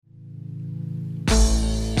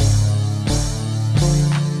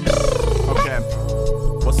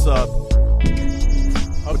up?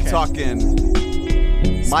 We're talking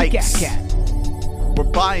mics. Cat. We're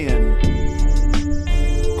buying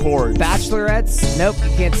cords. Bachelorettes? Nope,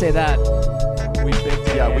 you can't say that. We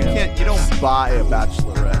can't. You don't buy a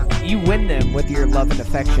bachelorette. You win them with your love and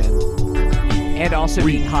affection. And also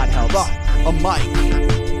being hot helps. Buy a mic.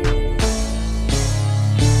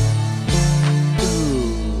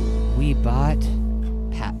 Ooh, we bought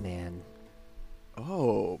Patman.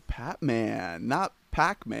 Oh, Patman. Not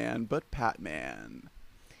Pac-Man, but Patman.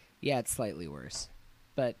 Yeah, it's slightly worse.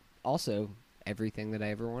 But also everything that I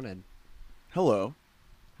ever wanted. Hello.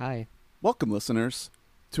 Hi. Welcome, listeners,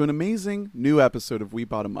 to an amazing new episode of We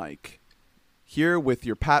Bought a Mic. Here with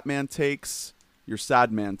your Patman takes, your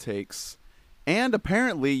Sadman takes, and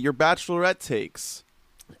apparently your Bachelorette takes.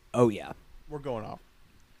 Oh, yeah. We're going off.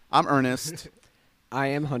 I'm Ernest. I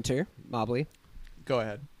am Hunter Mobley. Go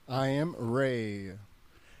ahead. I am Ray.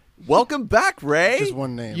 Welcome back, Ray. Just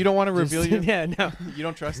one name. You don't want to reveal your... Yeah, no. You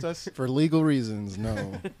don't trust us? For legal reasons,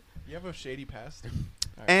 no. You have a shady past?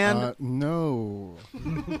 And no.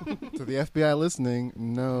 To the FBI listening,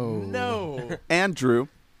 no. No. Andrew.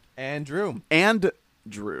 Andrew. And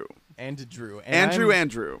Drew. And Drew.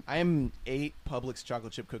 Andrew. I am 8 Publix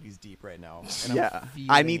chocolate chip cookies deep right now. And Yeah. I'm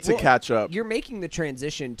I need to feeling- catch up. You're making the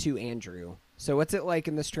transition to Andrew. So what's it like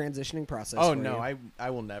in this transitioning process? Oh, for no. you?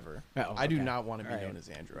 I will never. Oh, I do okay. not want to be All right. known as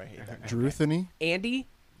Andrew. I hate that. Druthany? Andy?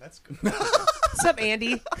 That's good. What's up,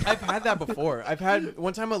 Andy? I've had that before. I've had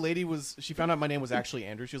one time a lady she found out my name was actually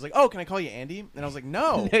Andrew. She was like, "Oh, can I call you Andy?" And I was like,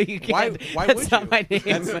 "No, No, you can't. Why That's would not you? my name.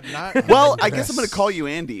 That's not." Well, I guess I'm going to call you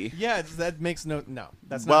Andy. Yeah, that makes no.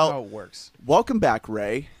 That's Well- not how it works. Welcome back,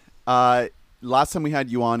 Ray. Last time we had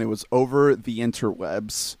you on, it was over the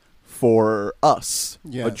interwebs for Us, a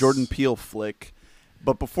Yes. Jordan Peele flick.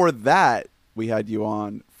 But before that, we had you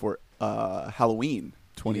on for Halloween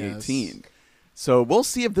 2018. Yes. So we'll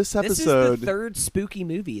see if this This episode... is the third spooky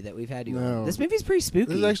movie that we've had you No. on. This movie's pretty spooky.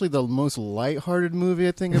 This is actually the most lighthearted movie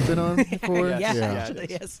I think I've been on before. Yeah. yeah, Yeah. actually,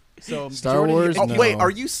 yes. So Star Jordan, Wars? Oh, No. wait, are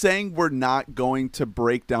you saying we're not going to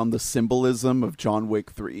break down the symbolism of John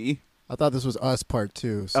Wick 3? I thought this was Us Part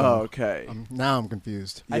 2. So Oh, okay. now I'm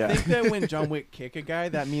confused. Yeah. I think that when John Wick kick a guy,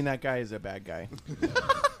 that guy is a bad guy.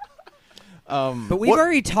 But we've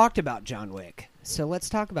already talked about John Wick, so let's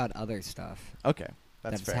talk about other stuff Okay,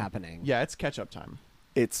 that's that's fair. happening. Yeah, it's catch up time.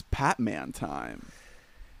 It's Patman time.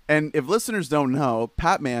 And if listeners don't know,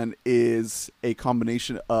 Patman is a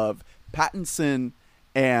combination of Pattinson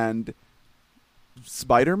and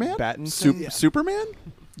Spider-Man? Pattinson? Yeah. Superman?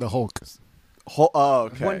 The Hulk. Oh,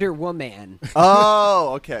 okay. Wonder Woman.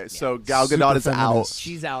 Oh, okay. So Gal Super Gadot is out. feminist.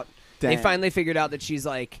 She's out. Dang. They finally figured out that she's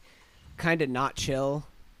like kind of not chill.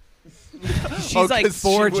 She's Oh, like 'cause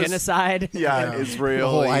for she was- genocide. Yeah, The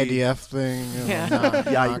Israel. whole IDF thing. You know, Yeah. not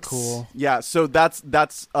Yikes. cool. Yeah, so that's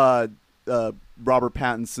Robert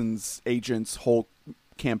Pattinson's agent's whole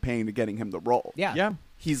campaign to getting him the role. Yeah. Yeah.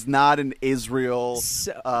 He's not an Israel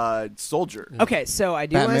So- soldier. Okay, so I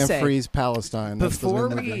do want to Batman say frees Palestine. That's the before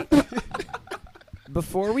name of we it.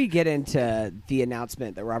 before we get into the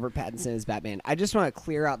announcement that Robert Pattinson is Batman, I just want to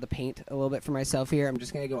clear out the paint a little bit for myself here. I'm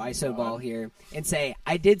just going to go ISO ball here and say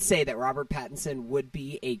I did say that Robert Pattinson would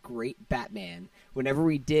be a great Batman whenever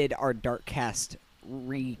we did our Dark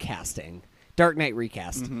Knight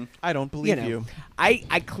recast. I don't believe you.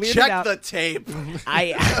 I cleared it out. Check the tape.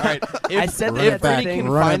 I All right. I said Run that it back. everything. Can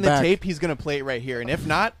Run it find the back. tape, he's going to play it right here. And if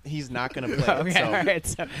not, he's not going to play it. Okay, So. all right.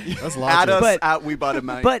 So, That's Add logic. us But- at We Bought a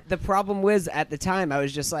Mic. but the problem was at the time I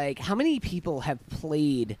was just like, how many people have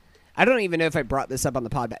played? I don't even know if I brought this up on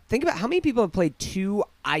the pod, but think about how many people have played 2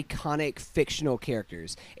 iconic fictional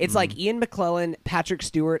characters. It's like Ian McKellen, Patrick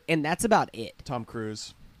Stewart, and that's about it. Tom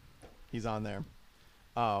Cruise. He's on there.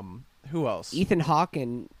 Who else? Ethan Hawke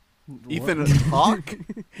and Ethan Hawke?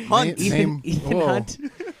 Hunt. Name- Ethan whoa. Hunt.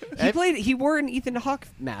 He wore an Ethan Hawke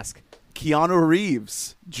mask. Keanu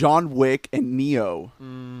Reeves, John Wick, and Neo.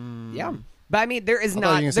 Yeah, but I mean, there is I thought you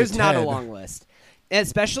were not. gonna say There's not a Ted. long list, and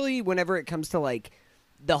especially whenever it comes to like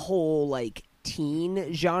the whole like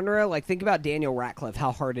teen genre. Like, think about Daniel Radcliffe.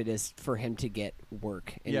 How hard it is for him to get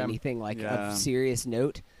work in Yeah. anything like Yeah. of serious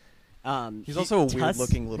note. He's also a Tuss-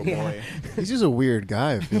 weird-looking little boy. He's just a weird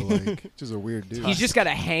guy, I feel like. Just a weird dude. He's just got to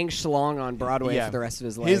hang schlong on Broadway Yeah. for the rest of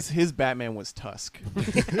his life. His Batman was Tusk.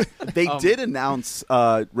 They did announce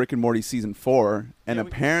Rick and Morty season 4, and Yeah, we-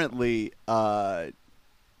 apparently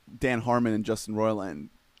Dan Harmon and Justin Roiland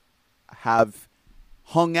have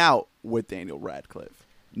hung out with Daniel Radcliffe.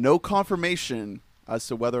 No confirmation as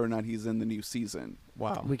to whether or not he's in the new season.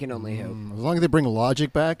 Wow. We can only hope. As long as they bring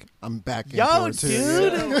Logic back, I'm back in Yo, for it,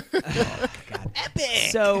 too. dude.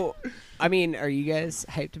 So, I mean, are you guys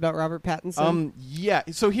hyped about Robert Pattinson? Yeah.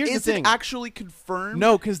 So here's Is the thing. it actually confirmed?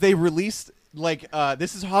 No, because they released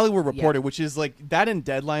this is Hollywood Reporter, which is like that and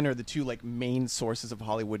Deadline are the two like main sources of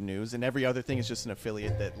Hollywood news, and every other thing is just an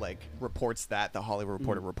affiliate that like reports that the Hollywood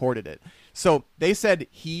Reporter reported it. So they said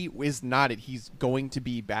he is not it. He's going to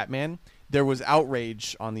be Batman. There was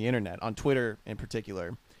outrage on the internet, on Twitter in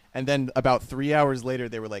particular, and then about 3 hours later,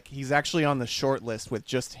 they were like, he's actually on the short list with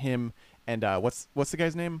just him and what's the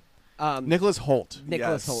guy's name? Nicholas Holt.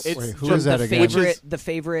 Nicholas Yes. Holt. It's Wait, who From is that the again? favorite, the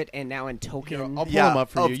favorite, and now in Tolkien. I'll pull him up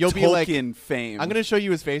for you. of You'll be like, Tolkien fame. I'm gonna show you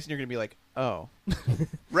his face, and you're gonna be like, oh.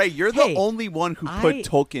 Ray, you're Hey, the only one who put I-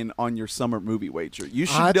 Tolkien on your summer movie wager. You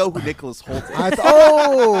should I- know who Nicholas Holt is.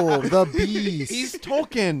 The Beast. He's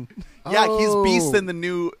Tolkien. Yeah, Oh, he's Beast in the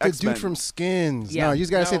new the X-Men. dude from Skins. Yeah. No, you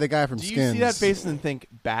just gotta say No. the guy from Do you Skins. see that face and think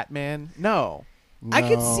Batman? No. I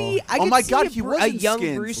could No. see. I Oh could my see God, a, he Bru- was a in young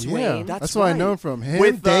Skins. Bruce Yeah, Wayne. That's what I know right. him from. Him,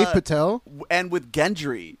 With, Dave Patel. and with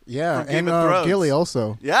Gendry. Yeah, from Game and of Thrones. Gilly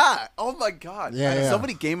also. Yeah. Oh my God. Yeah. So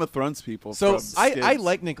many Game of Thrones people. So from I Skins.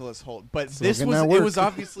 like Nicholas Holt, but So this getting was that it work. was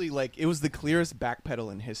obviously like it was the clearest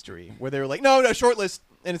backpedal in history where they were like, no, short list,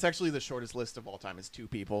 and it's actually the shortest list of all time is 2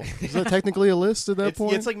 people. Is that technically a list at that it's,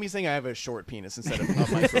 point? it's like me saying I have a short penis instead of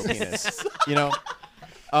a micro penis, you know.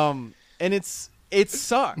 And it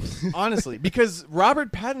sucks, honestly, because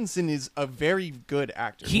Robert Pattinson is a very good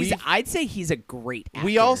actor. I'd say he's a great actor.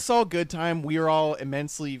 We all saw Good Time. We were all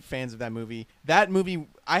immensely fans of that movie. That movie,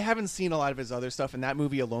 I haven't seen a lot of his other stuff, and that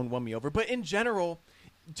movie alone won me over. But in general,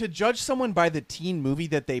 to judge someone by the teen movie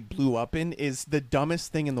that they blew up in is the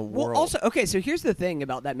dumbest thing in the Well, world. also, okay, so here's the thing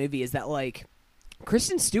about that movie is that, like,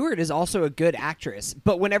 Kristen Stewart is also a good actress,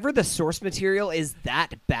 but whenever the source material is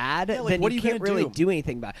that bad, Yeah, like, then what are you you can't gonna really do? do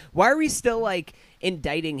anything about it. Why are we still, like,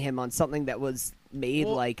 indicting him on something that was made,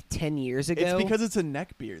 Well, like, 10 years ago? it's because it's a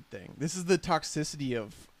neckbeard thing. This is the toxicity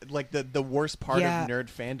of like the worst part Yeah. of nerd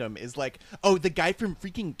fandom is like, oh, the guy from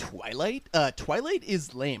freaking Twilight. Twilight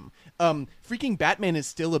is lame. Freaking Batman is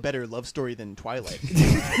still a better love story than Twilight.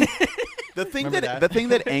 The thing Remember that that? the thing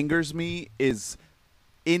that angers me is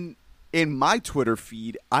in my Twitter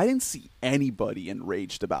feed, I didn't see anybody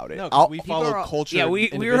enraged about it. No, 'cause I'll- we People follow are all- culture. Yeah, we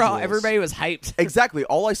were all, individuals. everybody was hyped. Exactly.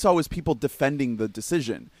 All I saw was people defending the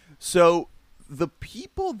decision. So the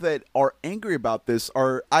people that are angry about this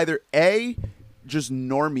are either A, just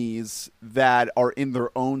normies that are in their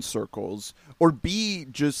own circles, or B,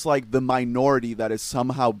 just like the minority that is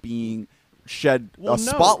somehow being shed Well, a no.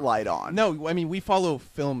 spotlight on. No, I mean, we follow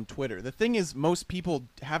film Twitter. The thing is, most people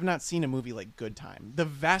have not seen a movie like Good Time. The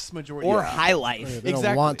vast majority Or of High Yeah, Life. they Exactly.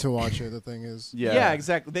 don't want to watch it. The thing is, Yeah.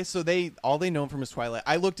 exactly. They all they know from is Twilight.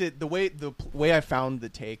 I looked at the way I found the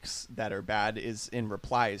takes that are bad is in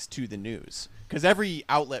replies to the news, because every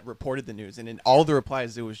outlet reported the news, and in all the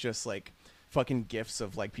replies it was just like fucking gifs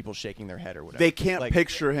of like people shaking their head or whatever. They can't like,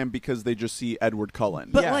 picture him because they just see Edward Cullen.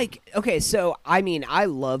 But Yeah. like, okay, so I mean, I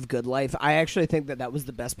love Good Life. I actually think that was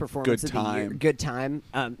the best performance Good of the year. Time. Good Time,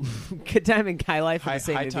 Good Time and High Life are High- the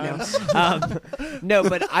same High movie now. Times. No,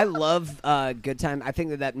 but I love Good Time. I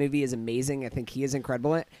think that movie is amazing. I think he is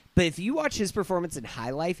incredible in it. But if you watch his performance in High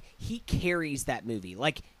Life, he carries that movie.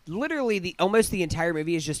 Like literally, almost the entire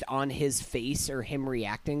movie is just on his face or him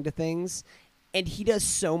reacting to things. And he does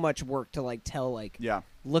so much work to like tell like, Yeah.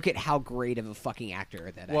 look at how great of a fucking actor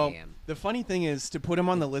that I am. The funny thing is to put him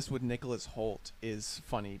on the list with Nicholas Holt is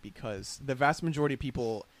funny because the vast majority of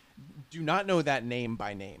people do not know that name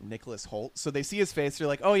by name, Nicholas Holt. So they see his face, they're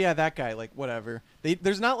like, "Oh yeah, that guy." Like whatever.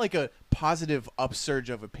 There's not like a positive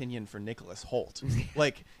upsurge of opinion for Nicholas Holt.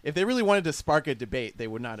 Like if they really wanted to spark a debate, they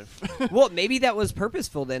would not have. Well, maybe that was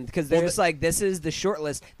purposeful then, because Well, there's like, this is the short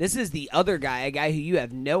list. This is the other guy, a guy who you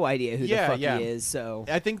have no idea who the fuck Yeah. he is. So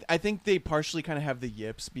I think they partially kind of have the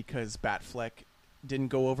yips because Batfleck didn't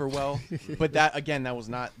go over well, but that was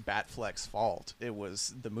not Batfleck's fault. It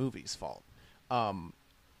was the movie's fault.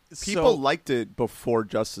 People liked it before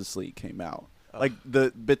Justice League came out. Like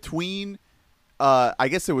between I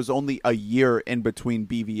guess it was only a year in between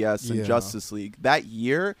BVS and Yeah. Justice League. That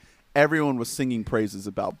year, everyone was singing praises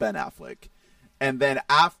about Ben Affleck. And then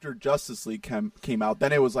after Justice League came out,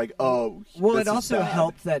 then it was like, oh, well, this it is also bad.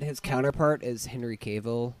 helped that his counterpart is Henry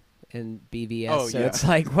Cavill in BVS. Oh, so yeah. it's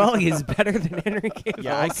like, well, he's better than Henry Cavill.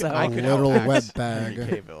 Yeah, so. I could Little outmax wet bag.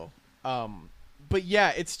 Henry Cavill. But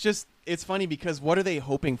yeah, it's funny because what are they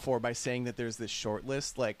hoping for by saying that there's this short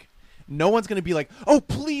list? Like, no one's gonna be like, oh,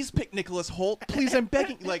 please pick Nicholas Holt, please, I'm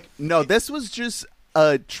begging. Like, No, this was just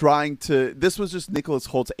this was just Nicholas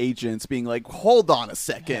Holt's agents being like, hold on a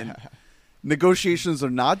second. Negotiations are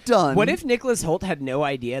not done. What if Nicholas Holt had no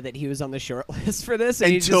idea that he was on the short list for this?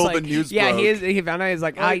 And he's Until just the like, news yeah, broke. he found out. He's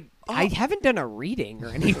like, I haven't done a reading or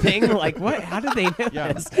anything. Like, what? How did they know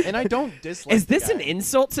Yeah, this? and I don't dislike. Is the this an guy.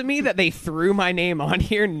 insult to me that they threw my name on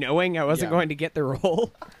here knowing I wasn't Yeah. going to get the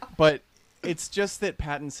role? But it's just that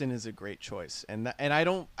Pattinson is a great choice, and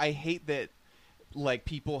I hate that like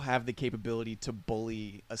people have the capability to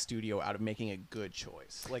bully a studio out of making a good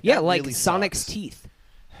choice. Like Yeah, that like really Sonic's sucks. teeth.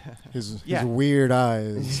 His Yeah. weird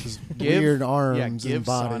eyes, his weird arms give and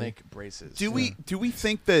body. Sonic braces. Do we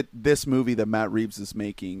think that this movie that Matt Reeves is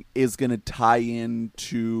making is going to tie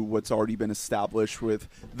into what's already been established with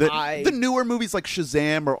the newer movies like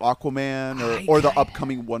Shazam or Aquaman or the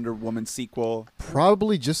upcoming Wonder Woman sequel?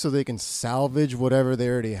 Probably just so they can salvage whatever they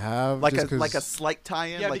already have. Like just a 'cause- like a slight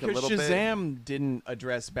tie-in, Yeah, like a because little bit. Shazam didn't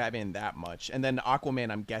address Batman that much, and then Aquaman,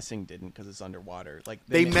 I'm guessing, didn't because it's underwater. Like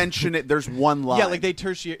They mention it. There's one line. yeah, like they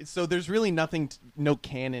tertiary. So there's really nothing, no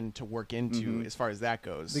canon to work into as far as that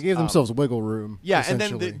goes. They gave themselves wiggle room. Yeah, and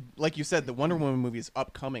then essentially. like you said, the Wonder Woman movie is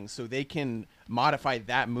upcoming, so they can modify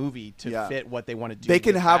that movie to Yeah. fit what they want to do. They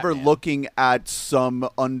can with have her Batman. looking at some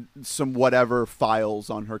whatever files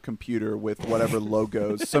on her computer with whatever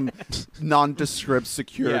logos, some nondescript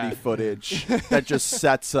security Yeah. footage that just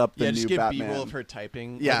sets up the Yeah, new just get Batman. B-roll of her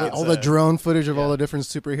typing. Yeah. Like all it's the drone footage of all yeah. the different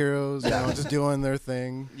superheroes, just doing their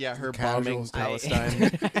thing. Yeah, her Casual bombing stuff.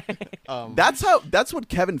 Palestine. That's what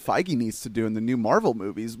Kevin Feige needs to do in the new Marvel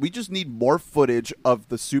movies. We just need more footage of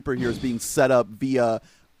the superheroes being set up via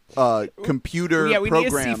computer Yeah, we need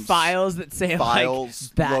programs. to see files that say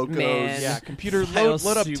Files, like logos. Batman. Yeah, computer file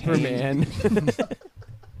load up Superman.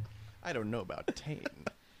 I don't know about Tane.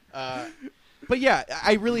 But yeah,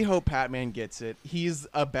 I really hope Patman gets it. He's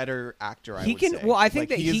a better actor. I He would can. say. Well, I think Like,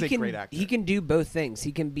 that he is a can. great actor. He can do both things.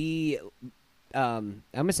 He can be. I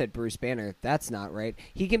almost said Bruce Banner. That's not right.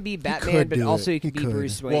 He can be Batman, could but do also it. he can He be could.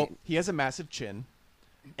 Bruce Wayne. Well, he has a massive chin,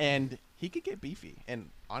 and he could get beefy. And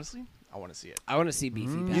honestly, I want to see it. I want to see Beefy.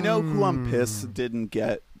 Batman. You know who I'm pissed didn't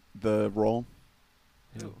get the role?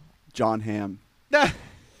 Who? John Hamm.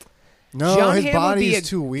 No, John his Hamm body would be is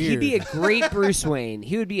too weird. He'd be a great Bruce Wayne.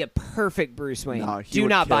 He would be a perfect Bruce Wayne. No, he Do would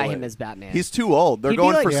not buy kill him it. as Batman. He's too old. They're He'd be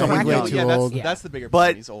going like for Yeah, someone he's way young. too yeah, old. that's the bigger problem.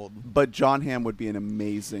 But He's old. but John Hamm would be an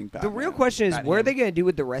amazing the Batman. real question is, what are Batman. they going to do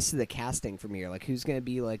with the rest of the casting from here? Like, who's going to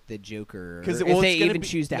be like the Joker? Because Or if they even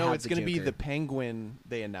choose to have it's the going to be Joker. the Penguin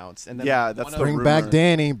they announced, and then Yeah, that's one the other- Bring rumor. back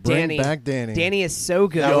Danny. Bring Danny. back Danny. Danny is so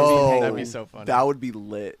good. That would be- Yo, that'd be so funny. That would be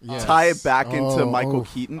lit. Yes. Tie it back into Oh, Michael oh.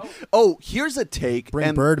 Keaton. Oh, here's a take. Bring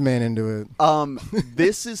and, Birdman into it.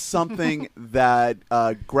 This is something that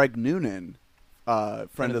Greg Noonan,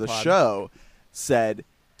 friend of the pod. show, said.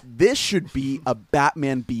 This should be a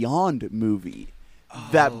Batman Beyond movie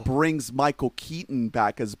that brings Michael Keaton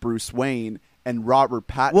back as Bruce Wayne and Robert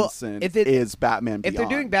Pattinson is Batman Beyond. If they're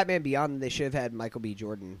doing Batman Beyond, they should have had Michael B.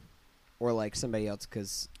 Jordan or like somebody else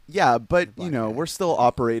because Yeah, but Black you know, guy. we're still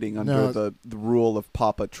operating under No. the rule of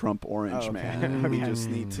Papa Trump Orange, Oh, okay. man. We just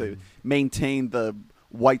need to maintain the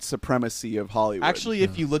white supremacy of Hollywood. Actually,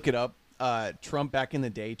 if you look it up, Trump back in the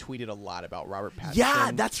day tweeted a lot about Robert Pattinson.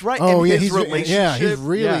 yeah, that's right. Oh and yeah, his he's relationship, he's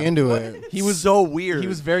really Yeah. into it. he was so weird. He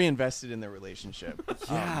was very invested in their relationship.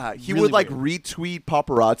 yeah, he really would like weird. retweet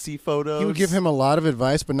paparazzi photos. He would give him a lot of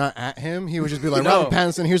advice, but not at him. He would just be like, No. Robert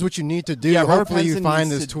Pattinson, here's what you need to do. Yeah, Robert Hopefully you Pattinson find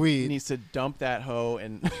needs this to- tweet. Needs to dump that hoe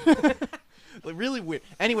and like, really weird.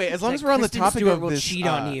 Anyway, as long like as we're on the Kristen topic Stewart of will this, cheat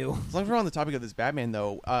on you. As long as we're on the topic of this Batman,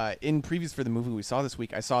 though, in previews for the movie we saw this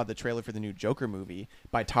week, I saw the trailer for the new Joker movie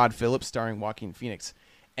by Todd Phillips, starring Joaquin Phoenix,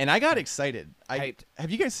 and I got excited. Hyped.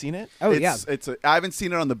 Have you guys seen it? oh yeah, I haven't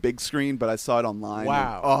seen it on the big screen, but I saw it online.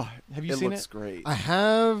 Wow. Oh, Have you it seen looks it? great. I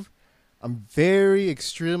have. I'm very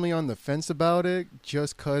extremely on the fence about it,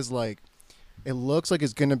 just cause like it looks like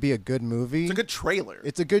it's gonna be a good movie. It's a good trailer.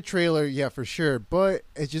 It's a good trailer, yeah, for sure. But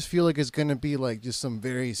I just feel like it's gonna be like just some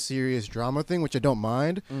very serious drama thing, which I don't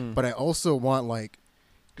mind. But I also want like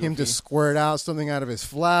him to Goofy. squirt out something out of his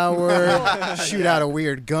flower, shoot out a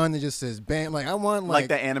weird gun that just says "bam." Like I want like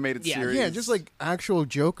the animated Yeah. series. yeah, just like actual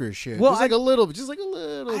Joker shit. Well, just like a little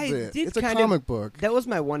I bit. did It's a kind comic book. That was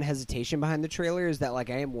my one hesitation behind the trailer is that like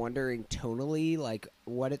I am wondering tonally like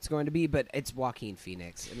what it's going to be, but it's Joaquin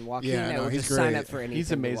Phoenix and Joaquin. Yeah, I no, would he's just sign great. up for anything. He's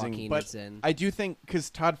that amazing, Joaquin but is in. I do think because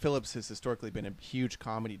Todd Phillips has historically been a huge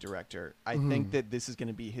comedy director, I Mm-hmm. think that this is going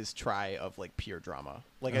to be his try of like pure drama.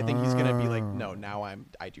 Like I think he's going to be like, Ah. no, now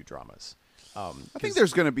I do dramas. I think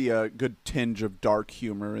there's going to be a good tinge of dark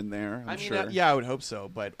humor in there. I'm I mean, sure. yeah, I would hope so.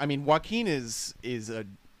 But I mean, Joaquin is a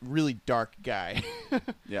really dark guy.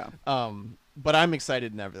 Yeah. But I'm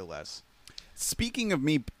excited nevertheless. Speaking of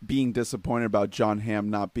me being disappointed about John Hamm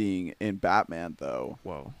not being in Batman, though,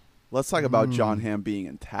 Whoa. let's talk about John Hamm being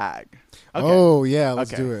in Tag. Okay. Oh yeah,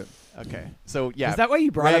 let's Okay. do it. Okay. So yeah. Is that why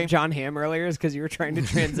you brought Ray, up John Hamm earlier? Is because you were trying to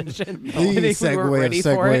transition? The I think we weren't segue ready of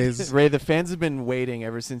for it. segues. Ray, the fans have been waiting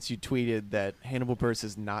ever since you tweeted that Hannibal Buress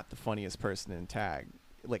is not the funniest person in Tag.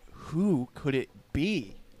 Like, who could it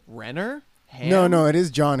be? Renner? Hamm? No, it is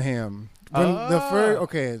John Hamm.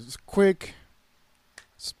 Okay, quick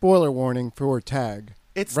spoiler warning for Tag.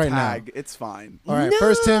 It's Right Tag. It's fine. All right, No!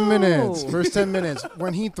 first 10 minutes.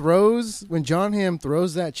 When John Hamm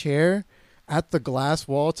throws that chair at the glass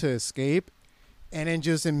wall to escape, and then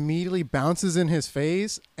just immediately bounces in his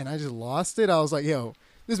face, and I just lost it. I was like, yo,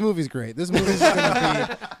 this movie's great. This movie's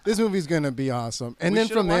gonna be awesome. And We then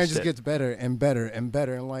should've from there it watched just it. gets better and better and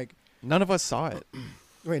better. And like, None of us saw it.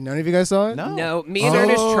 wait, none of you guys saw it? No. No, me and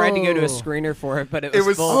Ernest tried to go to a Oh. scriner for it, but it It was,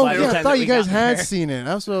 was- full Oh by the yeah, I time thought that you we guys got had there. seen it.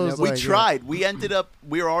 That's what I was We like. yeah. tried.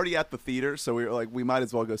 We were already at the theater, so we were like, we might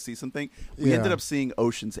as well go see something. We Yeah. ended up seeing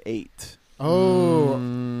Ocean's 8. Oh,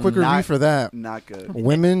 quick review Not- for that. Not good.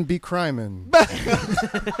 Women be criming.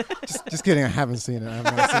 just kidding. I haven't seen it. I have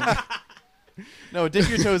not seen it. No, dip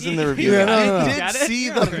your toes in the review. Yeah, guys. no, no. You Got did it? see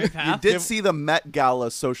You're great, pal. you did see the Met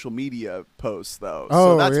Gala social media post though.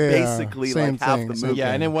 Oh, So that's yeah. basically Same like half thing, the same movie. Yeah,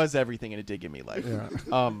 Okay. and it was everything, and it did give me life. Yeah.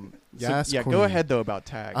 So, Yes, go queen. ahead though about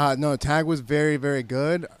Tag. No, Tag was very, very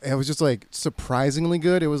good. It was just like surprisingly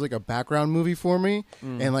good. It was like a background movie for me.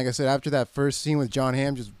 And like I said, after that first scene with John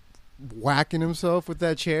Hamm just whacking himself with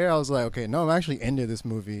that chair, I was like, okay, no, I'm actually into this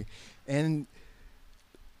movie. And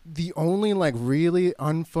the only like really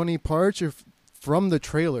unfunny parts are from the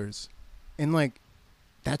trailers. And like,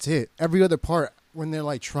 that's it. Every other part, when they're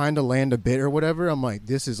like trying to land a bit or whatever, I'm like,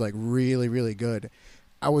 this is like really, really good.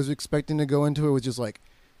 I was expecting to go into it with just like,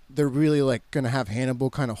 they're really like gonna have Hannibal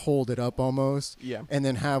kind of hold it up almost, yeah. and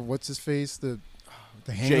then have what's his face, the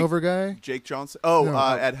Hangover guy, Jake Johnson. Oh, No,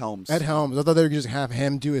 Ed Helms. Ed Helms. I thought they were just have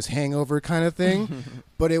him do his Hangover kind of thing,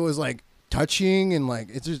 but it was like touching and like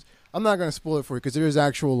it's just. I'm not gonna spoil it for you because there is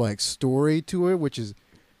actual like story to it, which is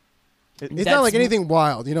it's not That's- like anything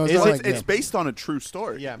wild, you know. It's Is not Well, like it's based on a true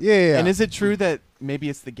story. Yeah. Yeah. And is it true that maybe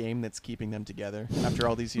it's the game that's keeping them together after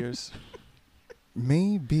all these years?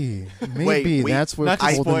 maybe Wait, that's not what's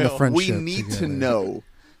to holding the spoil. friendship. We need to together. know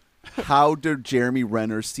how did Jeremy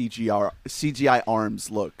Renner's CGI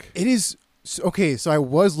arms look? It is okay. So I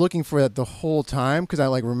was looking for that the whole time because I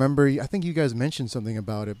like remember. I think you guys mentioned something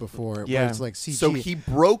about it before. where Yeah. it's like CG. So he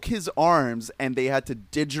broke his arms, and they had to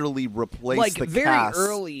digitally replace Like the very cast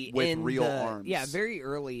early with in real the, arms. Yeah, very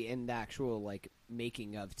early in the actual like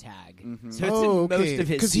making of Tag. Mhm. So it's oh, in most okay. of his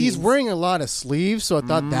Because he's scenes. wearing a lot of sleeves, so I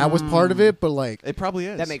thought that was part of it. But like, It probably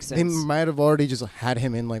is. That makes they sense. might have already just had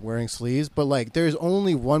him in like wearing sleeves. But like, there's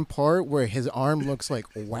only one part where his arm looks like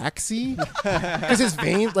waxy because his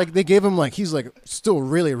veins, like they gave him like he's like still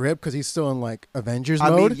really ripped because he's still in like Avengers I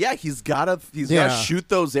mode. mean, yeah, he's gotta Yeah. shoot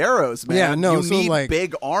those arrows, man. Yeah, no, you so, need like-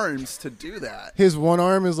 big arms to do that. His one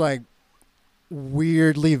arm is like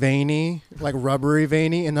weirdly veiny, like rubbery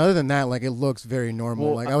veiny, and other than that, like it looks very normal.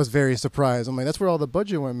 Well, Like I was very surprised. I'm like, that's where all the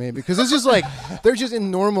budget went, maybe, because it's just like they're just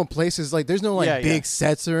in normal places. Like there's no like Yeah, big yeah.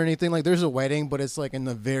 sets or anything. Like there's a wedding, but it's like in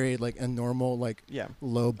the very like a normal like Yeah.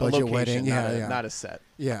 low A budget location, wedding. not Yeah, a, yeah, not a set.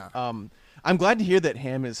 yeah. I'm glad to hear that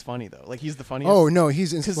Ham is funny though. Like he's the funniest. Oh no,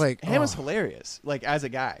 he's because like Ham oh. is hilarious. Like as a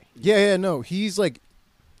guy. Yeah, no, he's like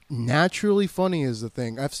naturally funny is the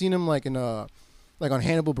thing. I've seen him like in like on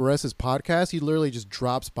Hannibal Buress's podcast. He literally just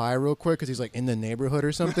drops by real quick because he's like in the neighborhood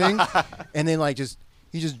or something, and then like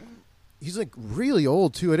he's like really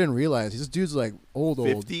old too. I didn't realize this dude's like old.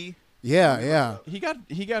 50? Yeah.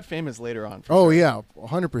 He got famous later on. For Oh sure. yeah,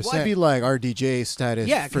 100%. Well, Be like RDJ status.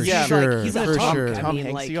 Yeah, 'cause for he's sure. like- he's a for Tom sure. I Tom mean,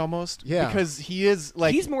 Hanksy like- almost. Yeah. Because he is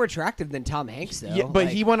like he's more attractive than Tom Hanks, though. Yeah, but Like,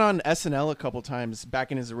 he went on SNL a couple times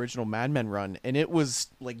back in his original Mad Men run, and it was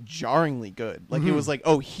like jarringly good. Like it was like,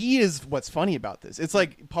 oh, he is what's funny about this. It's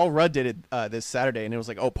like Paul Rudd did it this Saturday, and it was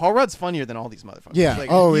like, oh, Paul Rudd's funnier than all these motherfuckers. Yeah. like,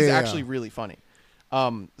 Oh, he's yeah, actually yeah. really funny.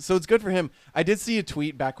 So it's good for him. I did see a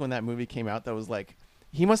tweet back when that movie came out that was like,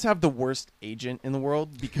 he must have the worst agent in the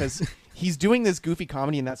world because he's doing this goofy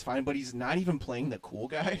comedy and that's fine, but he's not even playing the cool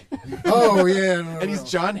guy. Oh yeah, no, And he's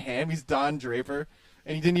John Hamm, he's Don Draper,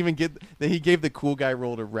 and he didn't even get that. He gave the cool guy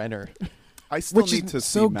role to Renner. I still which need is to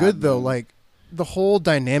so see good Mad though. Men. Like the whole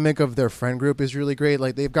dynamic of their friend group is really great.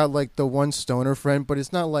 Like they've got like the one stoner friend, but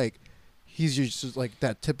it's not like he's just like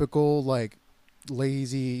that typical like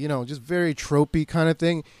lazy, you know, just very tropey kind of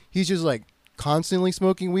thing. He's just like constantly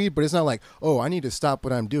smoking weed, but it's not like, oh, I need to stop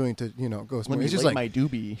what I'm doing to, you know, go smoke. Let me It's just light like my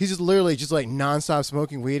doobie. he's just literally just like nonstop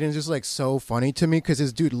smoking weed, and it's just like so funny to me because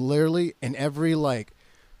this dude literally in every like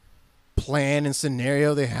plan and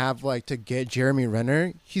scenario they have like to get Jeremy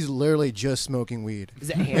Renner, he's literally just smoking weed. Is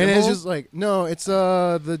it And Hannibal? it's just like, no, it's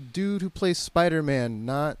the dude who plays Spider-Man,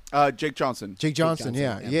 not Jake Johnson. Jake Johnson.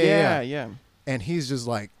 Johnson, Yeah. And he's just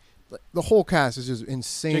like the whole cast is just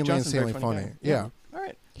insanely, Johnson's a very insanely funny. guy. Yeah. All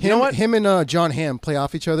right. You know what? Him and John Hamm play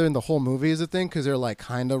off each other, and the whole movie is a thing because they're like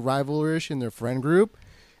kind of rivalrous in their friend group,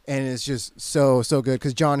 and it's just so good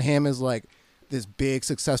because John Hamm is like this big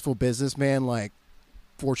successful businessman, like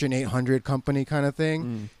Fortune 800 company kind of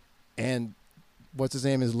thing, and what's his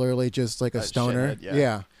name is literally just like a stoner. shithead,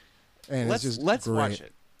 yeah. And it's just let's great. watch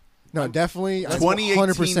it. No, definitely, I 2018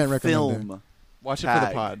 100% recommend it. film. Watch it for the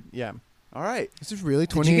Tag. pod. Yeah. All right. Is this really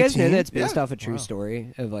Did 2018? you guys know that's based Yeah. off a true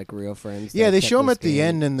story of like real friends? Yeah, that they kept show them this at the game?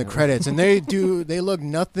 end in the Oh. credits, and they look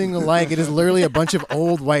nothing alike. It is literally a bunch of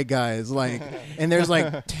old white guys, like, and there's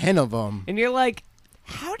like 10 of them. And you're like,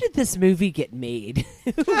 how did this movie get made?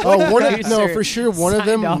 Oh, producer for sure, one of signed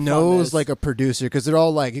off them on knows this? like a producer because they're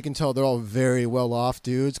all like, you can tell they're all very well off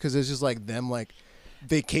dudes because it's just like them like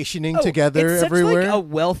vacationing together it's such everywhere. like a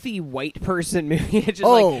wealthy white person movie. It's just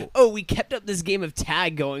Oh. like, we kept up this game of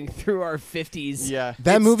tag going through our 50s. Yeah.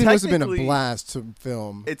 that It's movie must have been a technically- blast to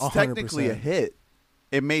film. It's 100%. technically a hit.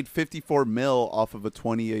 It made 54 mil off of a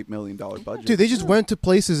 $28 million budget. Dude, they just went to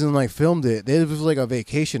places and like filmed it. It was like a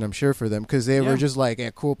vacation, I'm sure, for them because they Yeah. were just like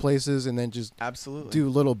at cool places and then just Absolutely. do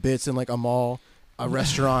little bits in like a mall, a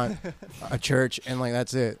restaurant, a church, and like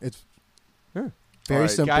that's it. It's very All right,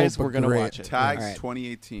 simple. guys, but we're gonna great. watch it. Tags All right.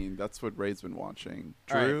 2018. That's what Ray's been watching.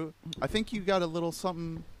 All right. Drew, I think you got a little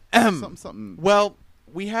something. Ahem. something. Well,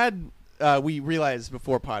 we had we realized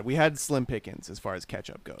before pod we had slim pickings as far as catch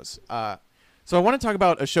up goes. So I want to talk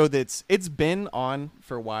about a show it's been on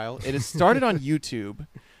for a while. It has started on YouTube,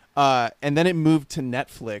 and then it moved to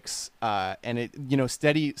Netflix, and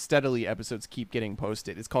it steadily episodes keep getting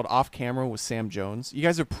posted. It's called Off Camera with Sam Jones. You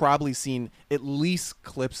guys have probably seen at least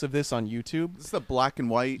clips of this on YouTube. This is the black and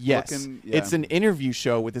white Yes, looking. Yeah. it's an interview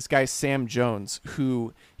show with this guy Sam Jones,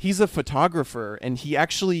 who he's a photographer, and he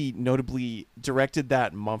actually notably directed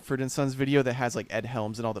that Mumford and Sons video that has like Ed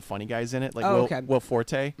Helms and all the funny guys in it, like Will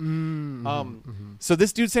Forte. So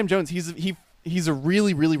this dude Sam Jones, he's a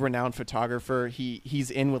really really renowned photographer.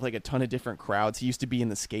 He's in with like a ton of different crowds. He used to be in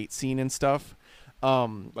the skate scene and stuff.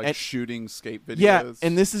 like and- shooting skate videos. yeah,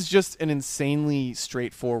 and this is just an insanely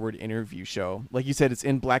straightforward interview show. Like you said, it's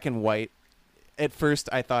in black and white. At first,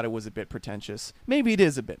 I thought it was a bit pretentious. Maybe it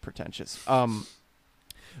is a bit pretentious.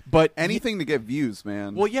 But anything to get views,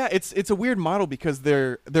 man. well, yeah, it's a weird model because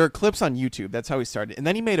there are clips on YouTube. That's how he started. And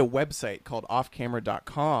then he made a website called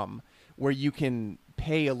offcamera.com where you can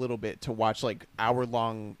pay a little bit to watch like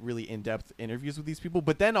hour-long, really in-depth interviews with these people.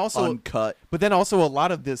 But then also uncut. a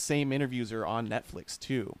lot of the same interviews are on Netflix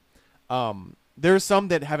too. There are some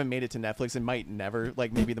that haven't made it to Netflix and might never,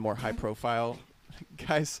 like maybe the more high-profile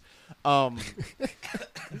guys.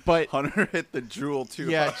 But Hunter hit the drool too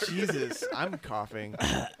yeah, hard. Jesus, I'm coughing.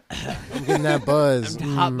 I'm getting that buzz. I'm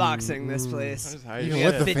hotboxing this place. Just how You you can Yeah,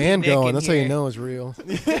 let the 50 fan Nick going. in That's how you here. know it's real.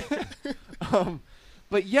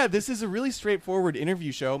 But yeah, this is a really straightforward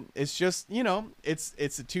interview show. It's just,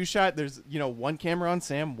 it's a two-shot. There's, one camera on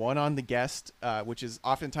Sam, one on the guest, which is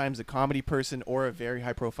oftentimes a comedy person or a very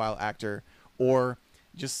high-profile actor, or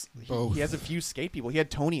just Both. he has a few skate people. He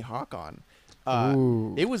had Tony Hawk on.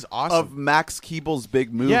 Ooh. It was awesome. Of Max Keeble's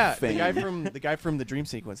big move yeah, fame. the guy from the Dream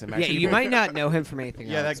Sequence. And Yeah, you might not know him from anything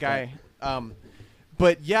Yeah, else. that guy.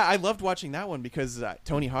 But yeah, I loved watching that one because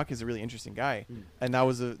Tony Hawk is a really interesting guy, and that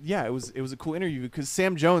was it was a cool interview because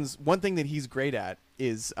Sam Jones, one thing that he's great at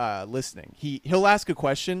is listening. He'll ask a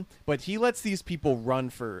question, but he lets these people run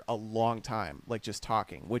for a long time, like just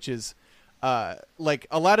talking, which is like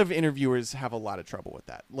a lot of interviewers have a lot of trouble with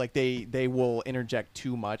that. Like they will interject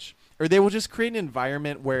too much, or they will just create an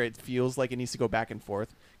environment where it feels like it needs to go back and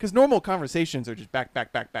forth. Because normal conversations are just back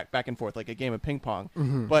and forth, like a game of ping pong.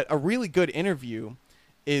 But a really good interview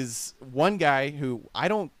is one guy who I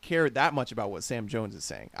don't care that much about what Sam Jones is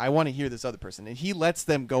saying. I want to hear this other person, and he lets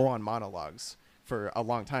them go on monologues for a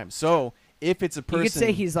long time. So if it's a person, You could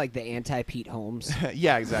say he's like the anti-Pete Holmes.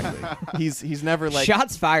 yeah, exactly. He's never like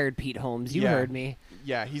Shots fired, Pete Holmes. You Yeah. heard me.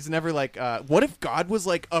 yeah, he's never like what if God was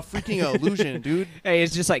like a freaking illusion, dude? Hey,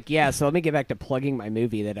 it's just like, yeah, so let me get back to plugging my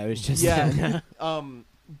movie that I was just Yeah.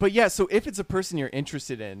 But yeah, so if it's a person you're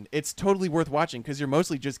interested in, it's totally worth watching because you're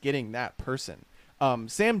mostly just getting that person.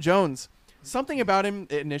 Sam Jones, something about him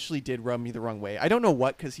initially did rub me the wrong way. I don't know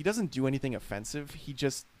what, because he doesn't do anything offensive. He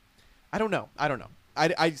just, I don't know.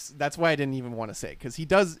 I that's why I didn't even want to say, because he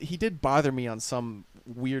did bother me on some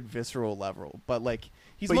weird visceral level. But like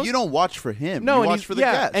But you don't watch for him. No, you and watch he's, for the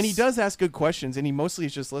yeah, guests. and he does ask good questions, and he mostly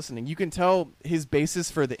is just listening. You can tell his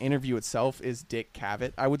basis for the interview itself is Dick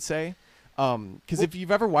Cavett, I would say. Because if you've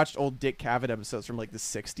ever watched old Dick Cavett episodes from like the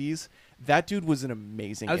 60s, that dude was an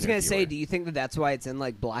amazing I was gonna say, interviewer. do you think that that's why it's in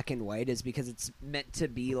like black and white? Is because it's meant to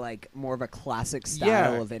be like more of a classic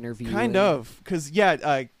style of interview? Kind of, because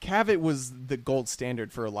Cavett was the gold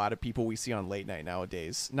standard for a lot of people we see on late night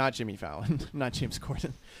nowadays. Not Jimmy Fallon, not James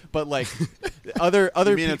Corden, but like other.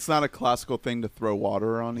 You mean it's not a classical thing to throw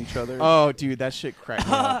water on each other? Oh, dude, that shit cracked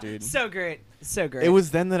me up, dude. So great, so great. It was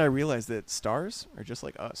then that I realized that stars are just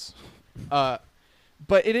like us.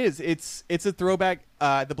 But it's a throwback.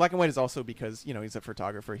 The black and white is also because he's a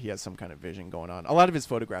photographer. He has some kind of vision going on. A lot of his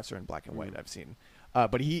photographs are in black and white. I've seen,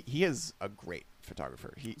 but he is a great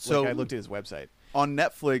photographer. I looked at his website. On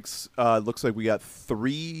Netflix, looks like we got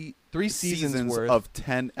three seasons worth. of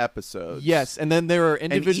 10 episodes. Yes, and then there are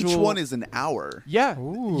individual. And each one is an hour. Yeah,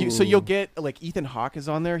 Ooh. so you'll get like Ethan Hawke is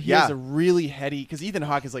on there. He has a really heady because Ethan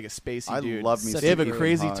Hawke is like a spacey dude. I love me. Such They have a Ethan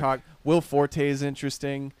crazy Hawke. talk. Will Forte is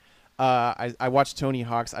interesting. I watched Tony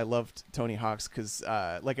Hawk's. I loved Tony Hawk's because,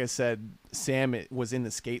 like I said, Sam was in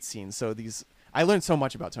the skate scene. So I learned so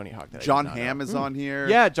much about Tony Hawk. That John I did not Hamm know. is on here.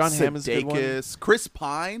 Yeah, John Hamm is a good one. Sudeikis. Chris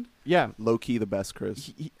Pine. Yeah, Low key the best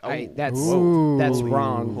Chris. That's Ooh. that's Holy-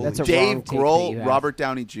 wrong. holy- That's a Dave wrong take that you Grohl, have. Robert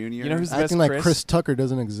Downey Jr. You know who's the best Acting like Chris? Chris Tucker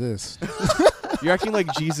doesn't exist. You're acting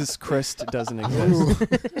like Jesus Christ doesn't exist.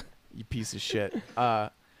 You piece of shit.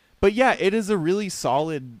 But yeah, it is a really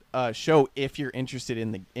solid show if you're interested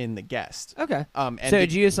in the guest. Okay. And So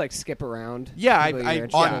did you just like skip around? Yeah, People I- you're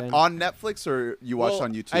interested in? on Netflix or you watched Well,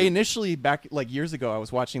 on YouTube? I initially back like years ago I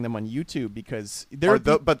was watching them on YouTube because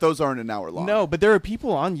but those aren't an hour long. No, but there are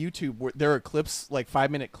people on YouTube where there are clips, like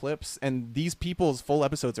 5-minute clips, and these people's full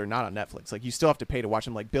episodes are not on Netflix. Like you still have to pay to watch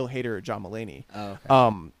them, like Bill Hader or John Mulaney. Oh,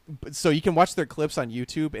 okay. So you can watch their clips on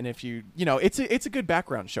YouTube, and if it's a good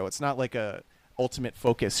background show. It's not like a ultimate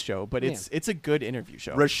focus show, but it's a good interview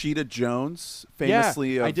show. Rashida Jones,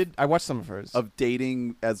 famously yeah, I watched some of hers. of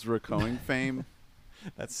dating Ezra Cohen fame.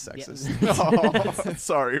 That's sexist. Oh,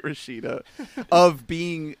 sorry, Rashida. Of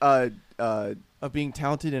being Of being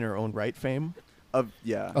talented in her own right, fame. Of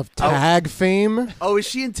tag fame. Oh, is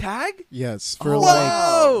she in Tag? Yes, for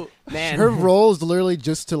Whoa! Man, her role is literally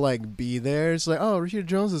just to like be there. It's like, oh, Rashida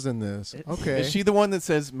Jones is in this. Okay. Is she the one that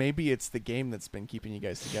says maybe it's the game that's been keeping you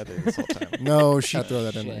guys together this whole time? No, she throw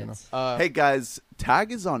that in there. You know. Shit. Hey guys,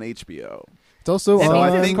 Tag is on HBO. It's also That So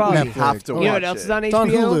means on I think we quality. Netflix. have to You know watch what else it. is on It's on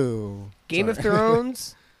HBO? Hulu. Game of Sorry.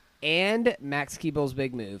 Thrones and Max Keeble's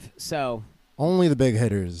Big Move. So Only the big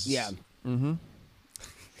hitters. yeah, Mm-hmm.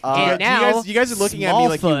 And now, you guys are looking at me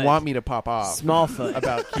like you Smallfoot. want me to pop off Smallfoot.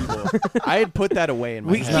 about Keeble. I had put that away in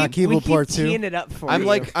my We head. It's not keep, we Keeble keep Part 2. teeing it up for I'm you.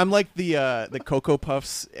 like the Cocoa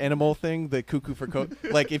Puffs animal thing, the cuckoo for Cocoa.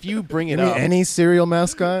 Like if you bring You it mean up, any cereal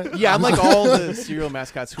mascot? yeah, I'm like all the cereal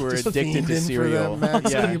mascots who are Just addicted to fiending for cereal. that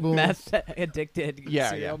Max Yeah. Keeble. meth addicted. Yeah,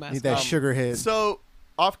 cereal yeah. mascot. Need that sugar hit. So,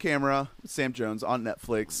 off camera, Sam Jones on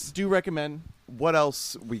Netflix. Do recommend. What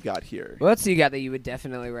else we got here? What else you got that you would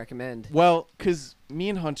definitely recommend? Well, because me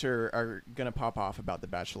and Hunter are gonna pop off about The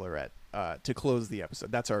Bachelorette to close the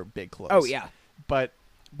episode. That's our big close. Oh yeah, But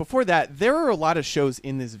before that, there are a lot of shows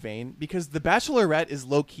in this vein because The Bachelorette is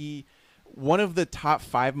low key one of the top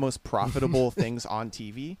 5 most profitable things on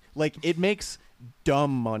TV. Like it makes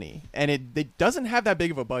dumb money, and it doesn't have that big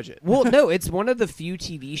of a budget. well, no, it's one of the few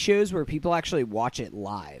TV shows where people actually watch it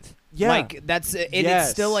live. Yeah. Like that's and Yes.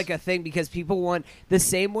 it's still like a thing because people want the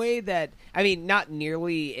same way that I mean not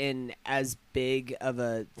nearly in as big of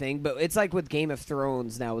a thing, but it's like with Game of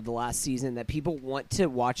Thrones now with the last season that people want to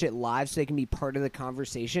watch it live so they can be part of the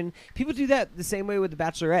conversation. People do that the same way with The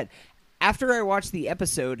Bachelorette. After I watched the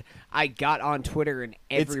episode, I got on Twitter and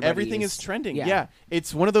Everything is trending. Yeah.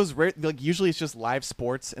 It's one of those rare. Like usually it's just live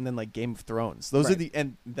sports and then like Game of Thrones. Those are Right.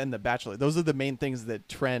 and then The Bachelor. Those are the main things that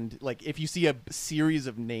trend. Like if you see a series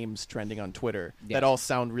of names trending on Twitter Yeah. that all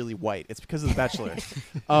sound really white, it's because of The Bachelor.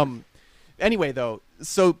 Anyway, though,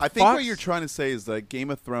 so I think Fox- what you're trying to say is that Game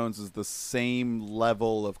of Thrones is the same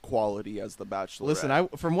level of quality as The Bachelor. Listen,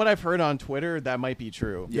 from what I've heard on Twitter, that might be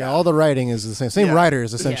true. Yeah, all the writing is the same. Same Yeah.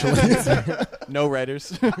 writers, essentially. No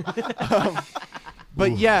writers.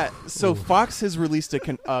 But yeah, so Fox has released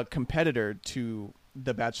a competitor to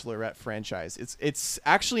the Bachelorette franchise. It's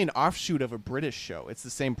actually an offshoot of a British show. It's the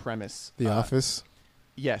same premise. The Office.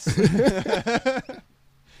 Yes.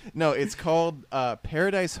 No, it's called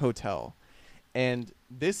Paradise Hotel. And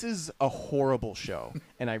this is a horrible show,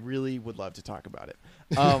 and I really would love to talk about it.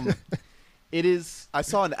 It is. I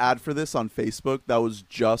saw an ad for this on Facebook that was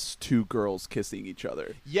just two girls kissing each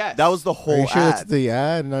other. Yes. That was the Are whole you sure ad. it's the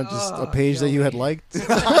ad, not just a Oh, page that kill you had me. liked?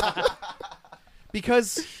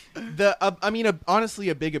 Because honestly,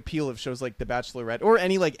 a big appeal of shows like The Bachelorette or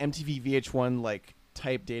any like MTV VH1 like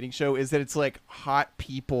type dating show is that it's like hot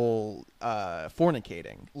people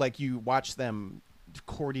fornicating. Like you watch them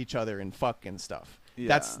court each other and fuck and stuff. Yeah.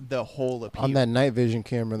 That's the whole appeal. On that night vision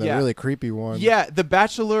camera, that Yeah. really creepy one. Yeah, The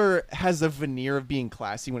Bachelor has a veneer of being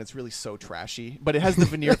classy when it's really so trashy, but it has the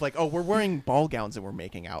veneer of like, oh, we're wearing ball gowns and we're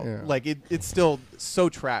making out. Yeah. Like it's still so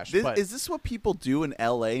trash. But Is this what people do in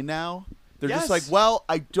LA now? They're Yes. just like, well,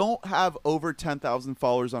 I don't have over 10,000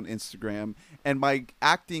 followers on Instagram, and my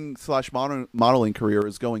acting / modeling career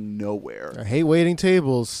is going nowhere. I hate waiting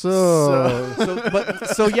tables. So,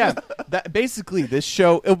 so yeah, that basically this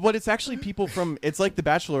show, but it's actually people from. It's like The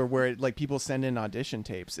Bachelor, where like people send in audition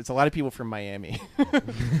tapes. It's a lot of people from Miami.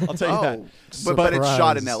 I'll tell you that. But it's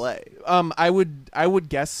shot in Surprise. LA. I would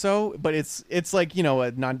guess so, but it's like, you know, a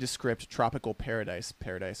nondescript tropical paradise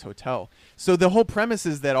hotel. So the whole premise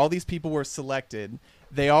is that all these people were selected.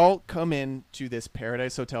 They all come in to this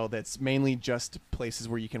paradise hotel that's mainly just places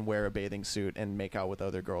where you can wear a bathing suit and make out with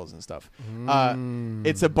other girls and stuff.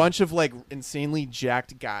 It's a bunch of like insanely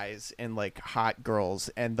jacked guys and like hot girls,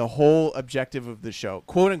 and the whole objective of the show,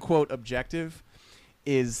 quote unquote objective,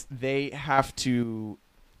 is they have to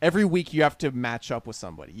every week you have to match up with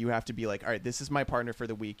somebody. You have to be like, all right, this is my partner for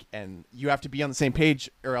the week, and you have to be on the same page,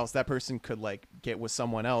 or else that person could like get with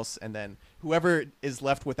someone else, and then whoever is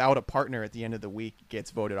left without a partner at the end of the week gets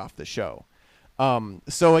voted off the show.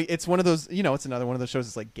 So it's one of those, you know, it's another one of those shows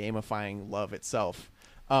that's like gamifying love itself.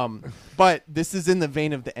 But this is in the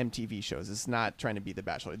vein of the MTV shows. It's not trying to be The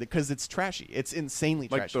Bachelor because it's trashy. It's insanely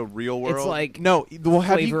Like trashy. the real world. It's like No, well,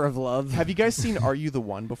 Flavor of Love. have you guys seen Are You the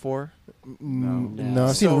One before? no,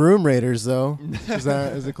 I've So- seen Room Raiders though. Is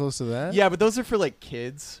it close to that? Yeah, but those are for like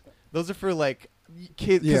kids. Those are for like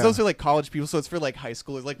kids, because Yeah. those are like college people. So it's for like high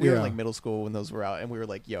schoolers. Like we were in Yeah. like middle school when those were out, and we were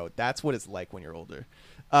like, "Yo, that's what it's like when you're older."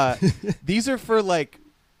 These are for like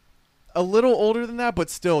a little older than that, but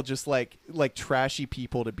still just like trashy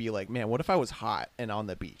people to be like, "Man, what if I was hot and on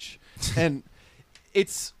the beach?" And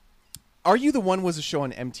it's. Are You the One was a show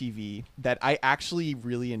on MTV that I actually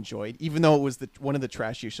really enjoyed, even though it was one of the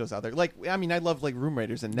trashiest shows out there. Like, I mean, I love like Room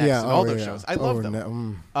Raiders and Next Yeah, and all oh, those yeah. shows. I love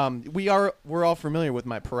them. We're all familiar with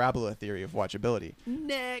my parabola theory of watchability.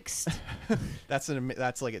 Next. That's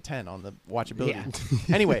like a 10 on the watchability.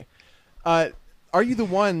 Yeah. Anyway, Are You the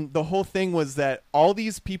One? The whole thing was that all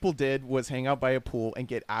these people did was hang out by a pool and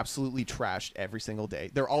get absolutely trashed every single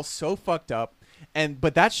day. They're all so fucked up,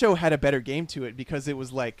 but that show had a better game to it because it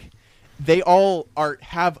was like they all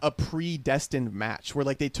have a predestined match where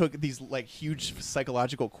like they took these like huge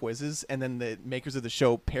psychological quizzes, and then the makers of the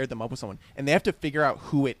show paired them up with someone, and they have to figure out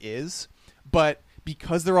who it is, but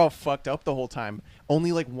because they're all fucked up the whole time,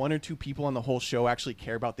 only like one or two people on the whole show actually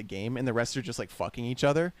care about the game, and the rest are just like fucking each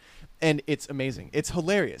other. And it's amazing. It's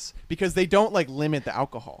hilarious because they don't like limit the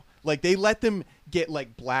alcohol. Like they let them get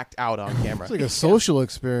like blacked out on camera. It's like a social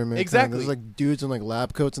experiment. Exactly. There's like dudes in like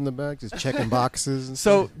lab coats in the back just checking boxes. And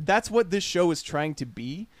So stuff. that's what this show is trying to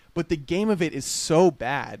be, but the game of it is so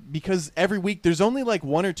bad because every week there's only like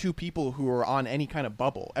one or two people who are on any kind of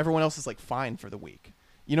bubble. Everyone else is like fine for the week.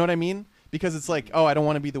 You know what I mean? Because it's like, oh, I don't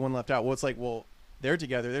want to be the one left out. Well, it's like, well, they're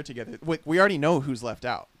together. We already know who's left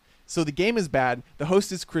out. So the game is bad. The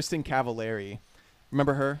host is Kristen Cavallari.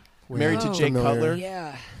 Remember her? Married to Oh, Jake familiar. Cutler.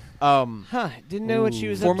 Yeah. Um, Didn't know what she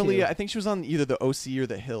was formerly, up to. I think she was on either the OC or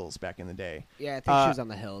the Hills back in the day. Yeah, I think she was on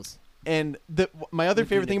the hills. And my other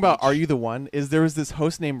favorite thing about Are You the One is there was this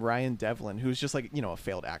host named Ryan Devlin who's just like, you know, a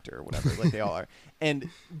failed actor or whatever, like they all are.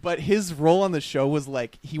 But his role on the show was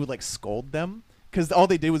like he would like scold them because all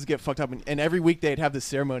they did was get fucked up. And every week they'd have this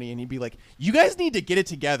ceremony and he'd be like, "You guys need to get it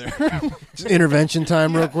together." Just intervention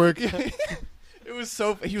time, real quick. It was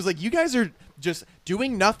so. He was like, "You guys are just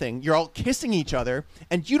doing nothing. You're all kissing each other,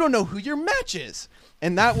 and you don't know who your match is."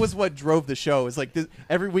 And that was what drove the show. Is like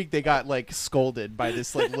every week they got like scolded by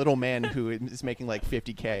this like little man who is making like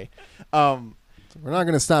 $50K. We're not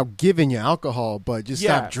gonna stop giving you alcohol, but just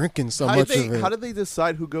Yeah. stop drinking so how much did of it. how did they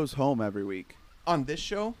decide who goes home every week On this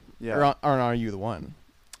show, Yeah. or on Are You the One?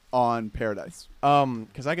 on Paradise?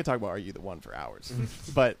 Because I could talk about Are You the One for hours,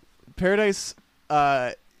 but Paradise,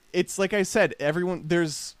 it's like I said, every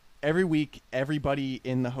week everybody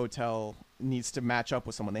in the hotel needs to match up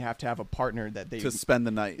with someone. They have to have a partner that they To spend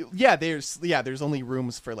the night. there's only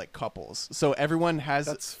rooms for like couples, so everyone has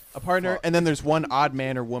That's a partner, fucked. and then there's one odd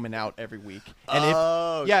man or woman out every week. And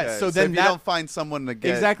Oh, yeah, okay. so then if that- you don't find someone to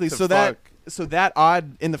get exactly, to so that fuck- so that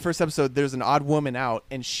odd in the first episode, there's an odd woman out,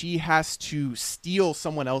 and she has to steal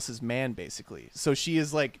someone else's man, basically. So she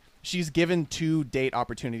is like, she's given 2 date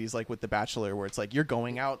opportunities, like with The Bachelor, where it's like, you're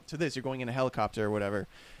going out to this, you're going in a helicopter or whatever.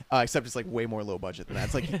 Except it's like way more low budget than that.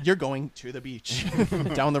 It's like, you're going to the beach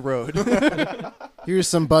down the road. Here's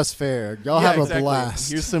some bus fare. Y'all have exactly. a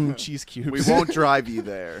blast. Here's some cheese cubes. We won't drive you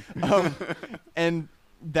there. And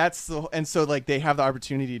that's the, and so like they have the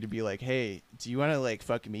opportunity to be like, hey, do you want to like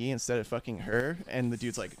fuck me instead of fucking her? And the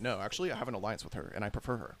dude's like, no, actually I have an alliance with her and I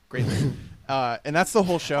prefer her greatly. And that's the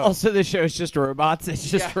whole show. Also, the show is just robots. It's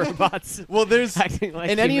just robots. Well, there's acting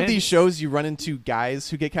like in any of humans. these shows you run into guys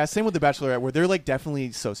who get cast. Same with The Bachelorette, where they're like definitely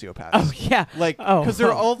sociopaths. Oh yeah, Like, because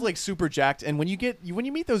they're all like super jacked, and when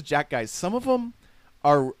you meet those jack guys, some of them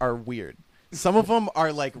are weird. Some of them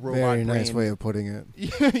are like robot Very nice brain. way of putting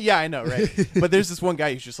it. Yeah, I know, right? But there's this one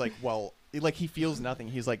guy who's just like, well, like he feels nothing.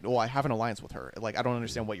 He's like, well, I have an alliance with her. Like, I don't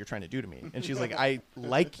understand what you're trying to do to me. And she's like, I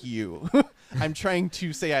like you. I'm trying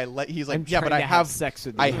to say I like. He's like, I'm yeah, but trying I to have have sex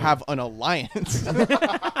with you. I have an alliance.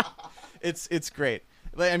 It's great.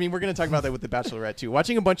 Like, I mean, we're gonna talk about that with The Bachelorette too.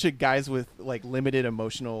 Watching a bunch of guys with like limited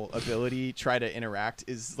emotional ability try to interact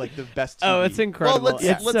is like the best. TV. Oh, it's incredible. Well,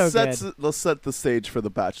 It's so good. let's set the stage for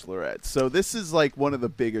The Bachelorette. So this is like one of the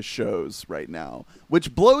biggest shows right now,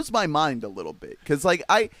 which blows my mind a little bit because like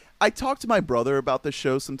I talk to my brother about the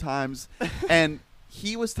show sometimes, and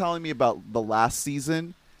he was telling me about the last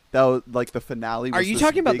season. That was like the finale. Was Are you this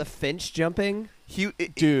talking about big- the Finch jumping?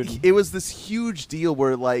 Dude. It was this huge deal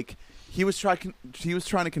where like he was trying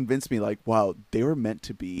to convince me like, wow, they were meant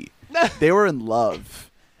to be. They were in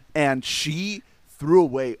love, and she threw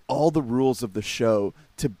away all the rules of the show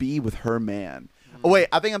to be with her man. Oh wait,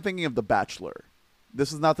 I think I'm thinking of The Bachelor.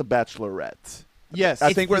 This is not The Bachelorette. Yes,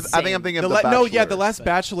 I think the I'm same. thinking The of The Bachelor. no, yeah, the last but-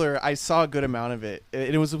 Bachelor, I saw a good amount of it.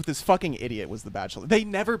 It was with this fucking idiot. Was The Bachelor? They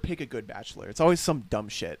never pick a good Bachelor. It's always some dumb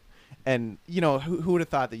shit. And you know, who would have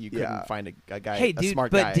thought that you couldn't Yeah. find a guy, Hey, a dude,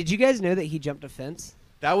 smart but guy? did you guys know that he jumped a fence?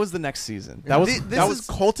 That was the next season. That was This that was is-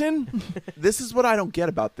 Colton. This is what I don't get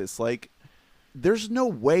about this. Like, there's no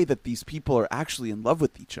way that these people are actually in love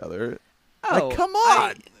with each other. Like, come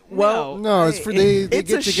on. Well, No, it's for they It's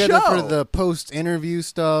get a together for show. the post interview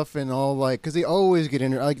stuff and all like because they always get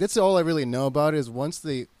like that's all I really know about is once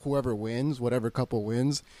whoever wins, whatever couple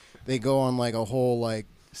wins, they go on like a whole like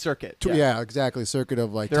Circuit. yeah, exactly circuit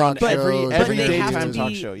of like They're talk on every- shows, every they have daytime to talk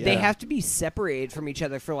be, show, yeah. They have to be separated from each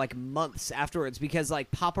other for like months afterwards because like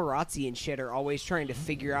paparazzi and shit are always trying to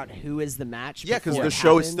figure out who is the match. Yeah, because before the it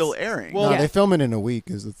show is happens. still airing. Well, No, Yeah. they film it in a week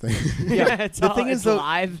is the thing. Yeah, it's The all, thing is, it's though,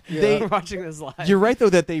 live. they- We're watching this live. You're right though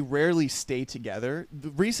that they rarely stay together.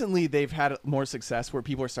 Recently, they've had more success where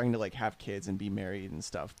people are starting to like have kids and be married and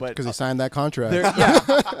stuff. But Because they signed that contract.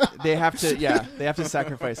 they have to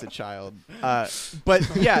sacrifice a child. But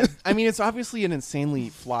yeah, I mean, it's obviously an insanely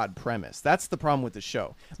flawed premise. That's the problem with the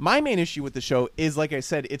show. My main issue with the show is, like I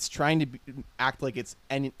said, it's trying to act like it's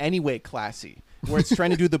in any way classy. Where it's trying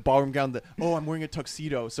to do the ballroom gown, I'm wearing a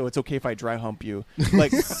tuxedo, so it's okay if I dry hump you.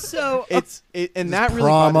 Like, So and that really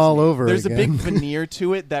prom bothers all me. over There's a again. big veneer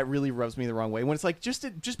to it that really rubs me the wrong way. When it's like just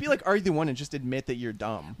be like Are You the One and just admit that you're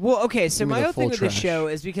dumb. Well, okay, so Give me my the whole thing full with trash. the show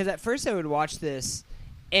is because at first I would watch this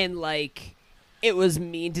and like it was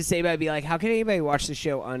mean to say, but I'd be like, how can anybody watch the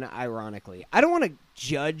show unironically? I don't want to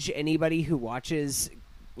judge anybody who watches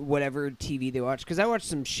whatever TV they watch because I watch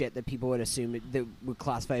some shit that people would assume that would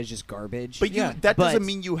classify as just garbage. But Yeah, that but- doesn't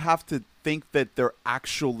mean you have to think that they're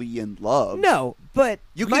actually in love. No, but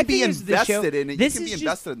You my can be thing is the show, invested in it. You This can is be just-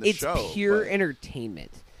 invested in the it's show, pure but-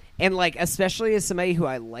 entertainment, and like especially as somebody who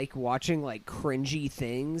I like watching like cringy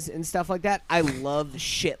things and stuff like that. I love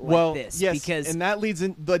shit like this yes, because and that leads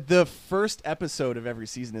in the first episode of every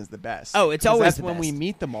season is the best. Oh, it's 'Cause always that's the when we best.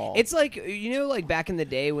 meet them all. it's like like back in the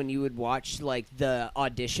day when you would watch like the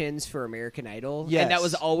auditions for American Idol, Yes. and that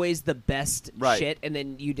was always the best Right. shit, and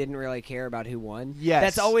then you didn't really care about who won. Yes.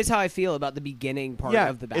 That's always how I feel about the beginning part yeah,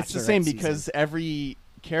 of the Bachelor. it's the same because every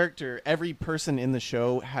person in the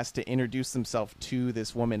show has to introduce themselves to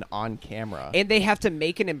this woman on camera. and they have to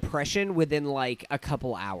make an impression within like a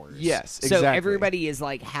couple hours. Yes, So exactly. everybody is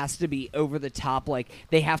like has to be over the top. Like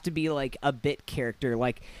they have to be like a bit character.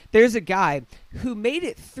 Like there's a guy who made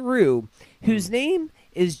it through, whose name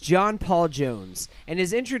is John Paul Jones, and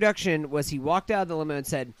his introduction was he walked out of the limo and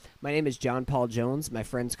said, "My name is John Paul Jones. My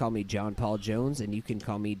friends call me John Paul Jones, and you can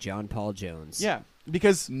call me John Paul Jones." yeah,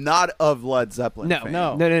 because Not of Led Zeppelin. No, fame.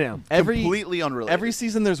 no. Completely unrelated. Every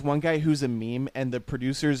season, there's one guy who's a meme, and the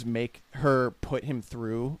producers make her put him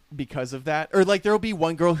through because of that. Or like, there will be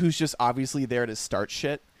one girl who's just obviously there to start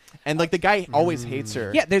shit, and like the guy always hates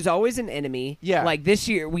her. Yeah, there's always an enemy. Yeah. Like this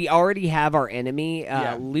year, we already have our enemy,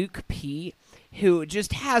 Yeah. Luke P, who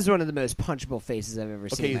just has one of the most punchable faces I've ever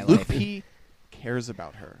seen in Okay, my Luke life. P cares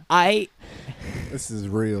about her. This is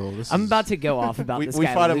real. I'm about to go off about We- this we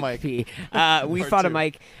guy, fought a Luke Mike. P. We Part fought a two.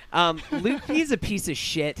 Mike. Luke P is a piece of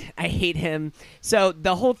shit. I hate him. So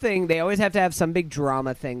the whole thing, they always have to have some big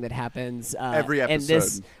drama thing that happens. Every And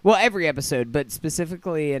this, episode. well, every episode, but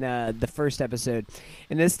specifically in the first episode.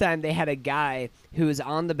 And this time they had a guy who was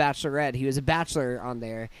on The Bachelorette. He was a bachelor on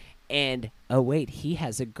there. And, oh, wait, he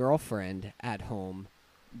has a girlfriend at home.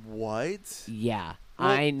 What? Yeah, Well,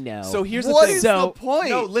 I know. So here's What the thing. is So- the point?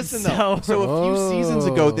 No, listen though. So- So a few seasons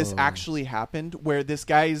ago, this Oh. actually happened where this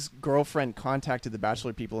guy's girlfriend contacted the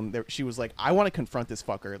Bachelor people, and she was like, "I want to confront this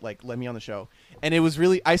fucker. Like, let me on the show." And it was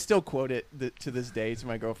really, I still quote it to this day to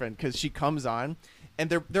my girlfriend because she comes on, and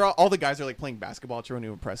they're all the guys are like playing basketball, trying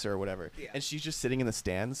to impress her or whatever, and she's just sitting in the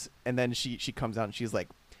stands, and then she comes out and she's like,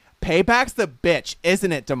 "Payback's the bitch,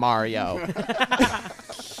 isn't it, Demario?"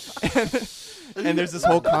 and there's this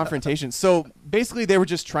whole confrontation. So basically, they were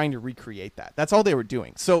just trying to recreate that. That's all they were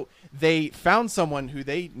doing. So they found someone who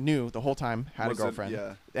they knew the whole time had Was a girlfriend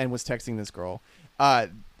yeah. and was texting this girl.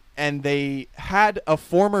 And they had a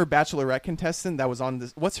former Bachelorette contestant that was on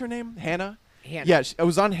this. What's her name? Hannah? Hannah. Yeah, it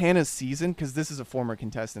was on Hannah's season because this is a former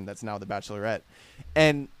contestant that's now the Bachelorette.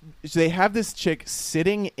 And they have this chick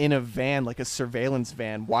sitting in a van, like a surveillance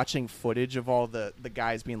van, watching footage of all the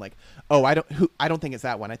guys being like, "Oh, I don't think it's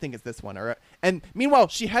that one. I think it's this one." And meanwhile,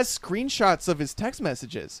 she has screenshots of his text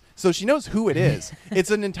messages, so she knows who it is.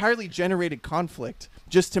 It's an entirely generated conflict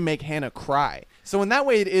just to make Hannah cry. So in that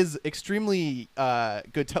way, it is extremely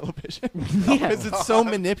good television because it's so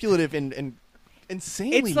manipulative and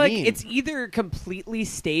insanely It's like mean. it's either completely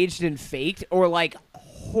staged and faked, or like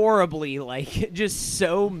horribly, like just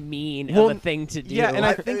so mean Well, of a thing to do. yeah, and I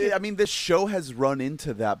I think I mean, this show has run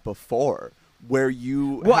into that before, where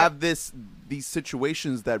you Well, have these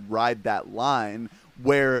situations that ride that line,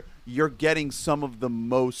 where you're getting some of the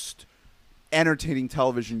most entertaining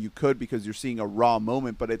television you could because you're seeing a raw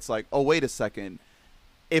moment, but it's like, oh, wait a second,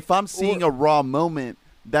 if I'm seeing a raw moment,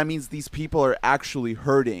 that means these people are actually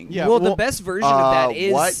hurting. Yeah, well, well, the best version of that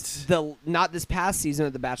is what? the not this past season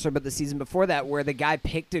of The Bachelor, but the season before that, where the guy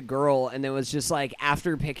picked a girl and then was just like,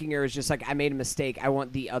 after picking her, was just like, I made a mistake. I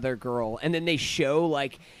want the other girl, and then they show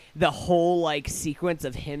like the whole like sequence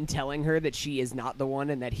of him telling her that she is not the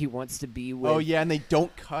one and that he wants to be with. Oh yeah, and they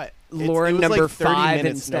don't cut. Lauren it was number like 30 5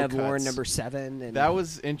 minutes, instead of no Lauren cuts. number 7. And That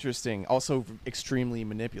was interesting. Also extremely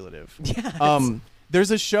manipulative. Yeah, There's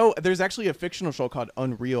a show. There's actually a fictional show called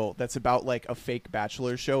Unreal that's about like a fake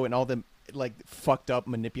Bachelor show and all the like fucked up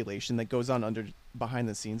manipulation that goes on behind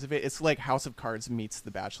the scenes of it. It's like House of Cards meets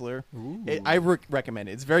The Bachelor. I recommend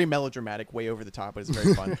it. It's very melodramatic, way over the top, but it's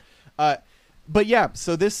very fun. But yeah,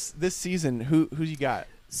 so this season, who you got?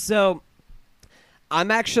 So I'm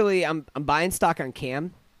buying stock on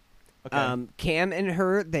Cam. Okay. Cam and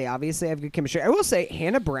her, they obviously have good chemistry. I will say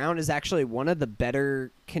Hannah Brown is actually one of the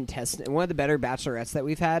better bachelorettes that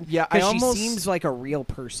we've had. Yeah, 'cause I almost- she seems like a real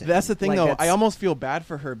person. That's the thing, Like, though. that's- I almost feel bad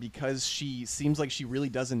for her because she seems like she really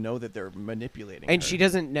doesn't know that they're manipulating and her. she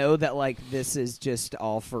doesn't know that like this is just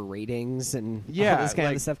all for ratings and Yeah, all this kind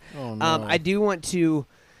like- of stuff. Oh, no.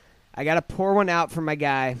 I got to pour one out for my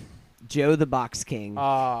guy, Joe the Box King.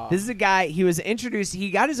 This is a guy, he was introduced, he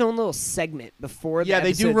got his own little segment before the yeah,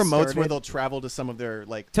 they do episode remotes started. where they'll travel to some of their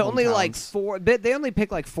like To only like hometowns. 4, but they only pick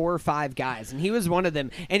like 4 or 5 guys, and he was one of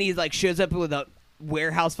them. And he like shows up with a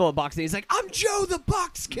warehouse full of boxes. And he's like, "I'm Joe the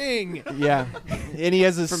Box King." Yeah, and he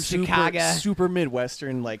has a From super, Chicago. super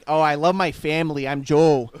Midwestern like, "Oh, I love my family. I'm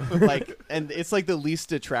Joe." Like, and it's like the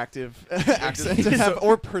least attractive accent to have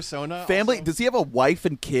or persona. Family? also. Does he have a wife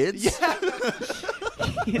and kids?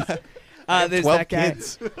 There's 12 that guy.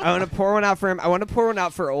 kids. I want to pour one out for him. I want to pour one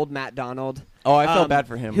out for old Matt Donald. Oh, I felt bad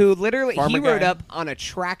for him. Who literally Farmer he rode guy. up on a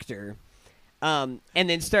tractor. And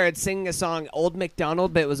then started singing a song, Old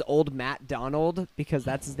McDonald, but it was Old Matt Donald because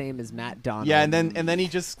that's his name is Matt Donald. Yeah, and then he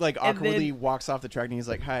just like And awkwardly then- walks off the track and he's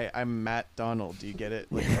like, "Hi, I'm Matt Donald. Do you get it?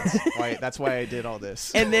 Like, that's why I did all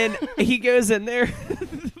this." And then he goes in there.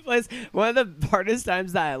 Was one of the hardest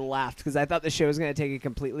times that I laughed because I thought the show was going to take a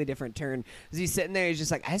completely different turn. Was he's sitting there, he's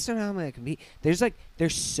just like, I just don't know how I'm going to compete. There's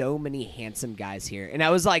so many handsome guys here, and I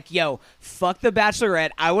was like, yo, fuck the Bachelorette.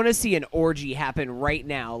 I want to see an orgy happen right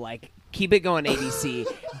now. Like, Keep it going, ABC.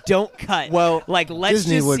 Don't cut. Well, like let's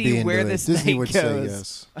Disney just would be see into where it. this Disney night would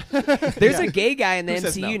goes. say yes. There's a gay guy in the Who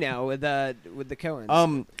says MCU no? now with the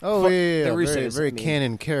Coens. Oh, yeah. the Very, Russos, very I mean.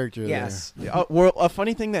 canon character Yes. Well, a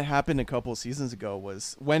funny thing that happened a couple seasons ago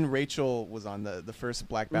was when Rachel was on the first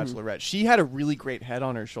Black Bachelorette. She had a really great head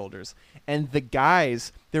on her shoulders, and the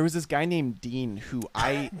guys. There was this guy named Dean who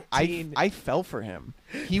Dean. I fell for him.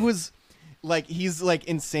 He was. Like he's like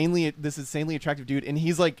insanely attractive dude, and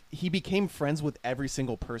he became friends with every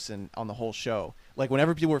single person on the whole show. Like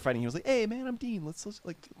whenever people were fighting, he was like, "Hey man, I'm Dean. Let's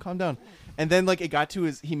like calm down." And then like it got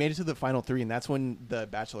to he made it to the final 3, and that's when the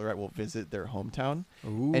Bachelorette will visit their hometown,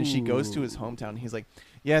 and she goes to his hometown. And he's like,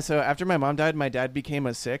 "Yeah, so after my mom died, my dad became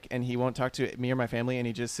a sick, and he won't talk to me or my family, and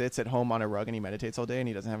he just sits at home on a rug and he meditates all day, and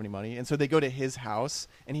he doesn't have any money. And so they go to his house,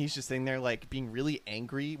 and he's just sitting there like being really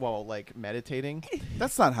angry while like meditating."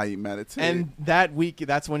 That's not how you meditate. And that week,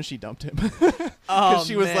 that's when she dumped him. Because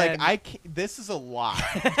she was man. like, this is a lot.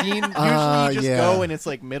 Dean, usually you just yeah. go and it's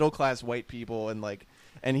like middle class white people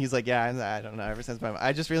and he's like, yeah, I don't know. Ever since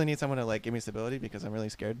I just really need someone to like give me stability because I'm really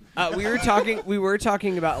scared. We were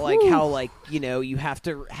talking about like how like you have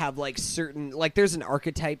to have like certain like there's an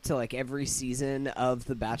archetype to like every season of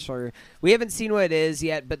The Bachelor. We haven't seen what it is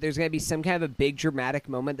yet, but there's gonna be some kind of a big dramatic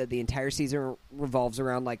moment that the entire season revolves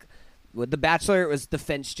around. Like with The Bachelor, it was the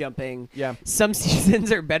fence jumping. Yeah. Some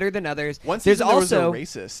seasons are better than others. One There's season also there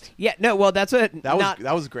was a racist. Yeah, no, well that's what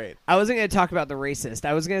That was great. I wasn't going to talk about the racist.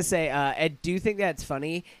 I was going to say, I do think that's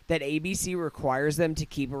funny that ABC requires them to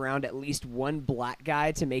keep around at least one black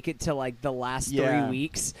guy to make it to like the last 3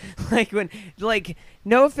 weeks.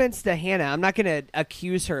 No offense to Hannah, I'm not going to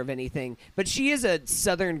accuse her of anything, but she is a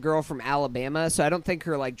Southern girl from Alabama, so I don't think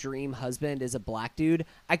her like dream husband is a black dude.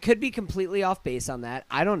 I could be completely off base on that.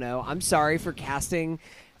 I don't know. I'm sorry for judging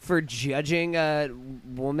a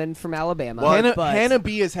woman from Alabama. Well, Hannah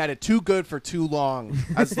B has had it too good for too long.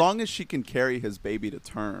 As long as she can carry his baby to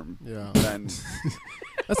term, then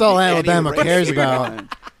That's all any Alabama race cares is about. fine.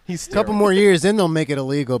 He's A couple more years, then they'll make it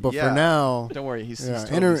illegal. But Yeah. for now, Don't worry, he's yeah,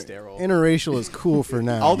 totally sterile. interracial is cool for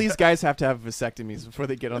now. All these guys have to have vasectomies before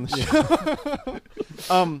they get on the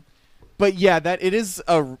show. But yeah, that it is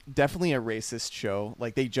definitely a racist show.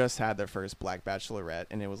 Like they just had their first Black Bachelorette,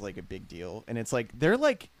 and it was like a big deal. And it's like they're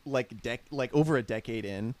like over a decade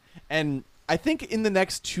in, and I think in the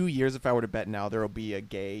next 2 years, if I were to bet now, there will be a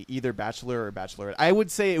gay either Bachelor or Bachelorette. I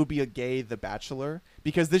would say it would be a gay The Bachelor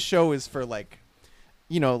because this show is for like.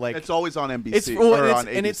 It's always on NBC It's on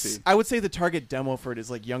ABC. and it's. I would say the target demo for it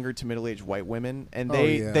is like younger to middle-aged white women, and Oh,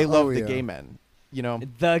 they yeah. they love Oh, the yeah. gay men.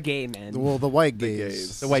 The gay men. Well, the white The gays.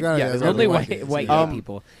 gays. The white- There's yeah, gotta- there's there's Only gotta be white gays, gay yeah.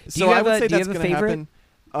 people. Do So you I have would a, say do you that's have a going to favorite? happen.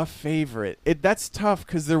 A favorite. That's tough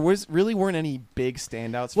because there really weren't any big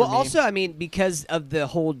standouts. Well, for me. also, I mean, because of the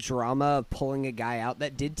whole drama of pulling a guy out,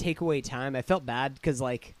 that did take away time. I felt bad because,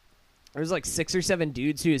 like, there was like 6 or 7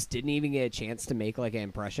 dudes who just didn't even get a chance to make like an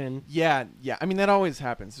impression. Yeah. I mean, that always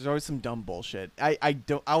happens. There's always some dumb bullshit.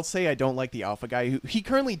 I'll say I don't like the alpha guy who he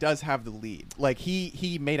currently does have the lead. Like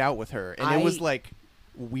he made out with her, and it was like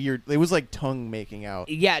weird. It was like tongue making out.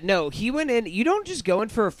 Yeah, no, he went in. You don't just go in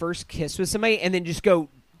for a first kiss with somebody and then just go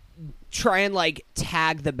try and like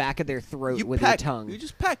tag the back of their throat You with peck. your tongue. You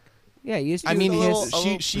just peck. Yeah, you just. I do mean, a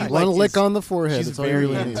little- she One like lick he's- on the forehead. She's That's all you very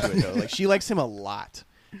really need. into it though. Like she likes him a lot.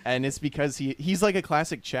 And it's because he's like a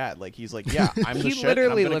classic Chad. Like he's like, yeah, I'm the he shit.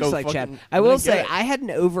 literally I'm gonna looks go like Chad. fucking- I I'm will gonna say get it. I had an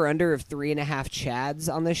over/under of 3.5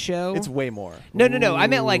 Chads on this show. It's way more. No. I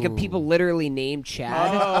meant like people literally named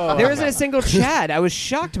Chad. Oh. There isn't a single Chad. I was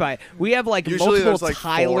shocked by it. We have like Usually multiple there's, like,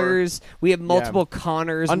 Tylers. We have multiple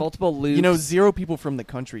Connors, multiple Lukes. 0 people from the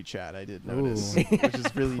country Chad. I did notice, which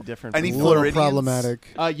is really different. Any from A little Floridians? problematic.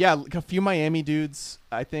 yeah, like a few Miami dudes.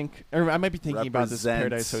 I think, or I might be thinking about this Represent.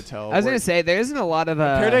 Paradise Hotel. I was where- gonna say there isn't a lot of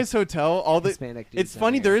Paradise Hotel. All the Hispanic dudes it's down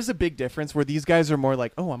funny. here. There is a big difference where these guys are more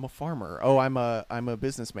like, oh, I'm a farmer. Oh, I'm a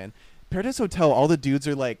businessman. Paradise Hotel, all the dudes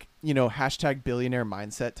are like, hashtag billionaire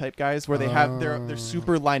mindset type guys where they have they're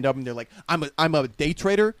super lined up and they're like, I'm a day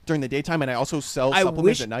trader during the daytime and I also sell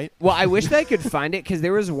supplements at night. Well, I wish that I could find it because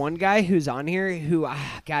there was one guy who's on here who,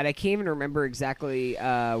 God, I can't even remember exactly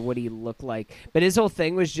what he looked like. But his whole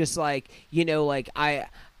thing was just like,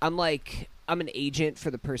 I'm an agent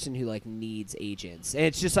for the person who like needs agents, and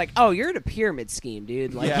it's just like, oh, you're in a pyramid scheme,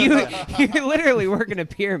 dude. Like you literally work in a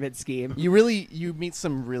pyramid scheme. You meet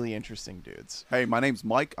some really interesting dudes. Hey, my name's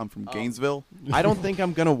Mike. I'm from Gainesville. I don't think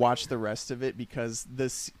I'm gonna watch the rest of it because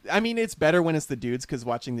it's better when it's the dudes because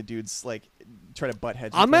watching the dudes like try to butt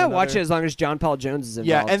heads. I'm with one gonna watch another. it as long as John Paul Jones is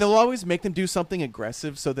Yeah, involved. and they'll always make them do something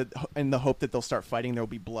aggressive, so that in the hope that they'll start fighting, there will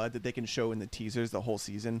be blood that they can show in the teasers the whole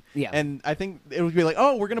season. Yeah. and I think it would be like,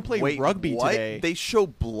 oh, we're gonna play Wait, rugby what? today. They show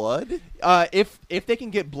blood? If they can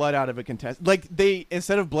get blood out of a contest, like they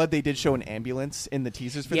instead of blood, they did show an ambulance in the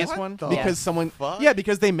teasers for Yeah. this What one the because someone, fuck? yeah,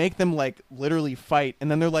 because they make them like literally fight, and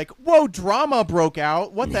then they're like, whoa, drama broke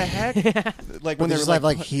out. What the heck? Like When when they they're just have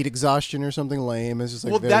like heat exhaustion or something lame. It's just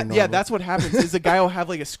like well, very that yeah, normal. that's what happens. Is the guy will have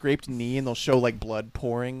like a scraped knee, and they'll show like blood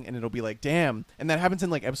pouring, and it'll be like, damn. And that happens in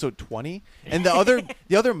like episode 20. And the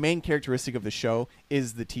other main characteristic of the show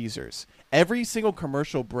is the teasers. Every single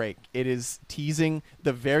commercial break, it is teasing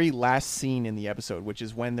the very last scene in the episode, which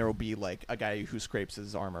is when there will be like a guy who scrapes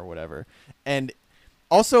his arm or whatever. And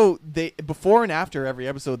also, they before and after every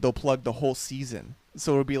episode, they'll plug the whole season.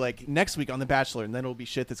 So it'll be like next week on The Bachelor, and then it'll be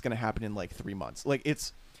shit that's going to happen in like 3 months. Like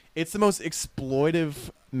it's the most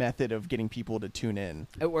exploitive method of getting people to tune in.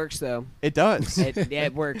 It works though. It does.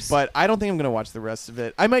 It works. But I don't think I'm going to watch the rest of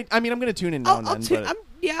it. I mean, I'm going to tune in now and then. But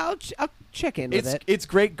I'll check in with it. it's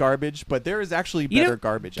great garbage, but there is actually You know, better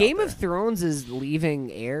garbage Game out of Thrones is leaving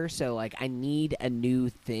air, so like I need a new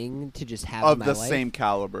thing to just have Of in my the life. same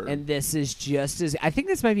caliber. And this is just as I think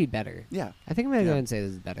this might be better. yeah. I think I'm gonna go Yeah. ahead and say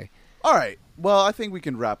this is better. All right. Well, I think we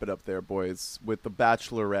can wrap it up there, boys, with The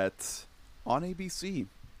Bachelorette on ABC.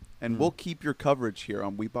 And we'll keep your coverage here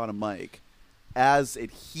on We Bought a Mic as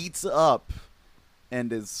it heats up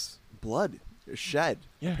and is blood is shed,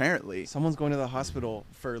 Yeah. apparently. Someone's going to the hospital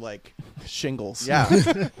for like shingles. Yeah.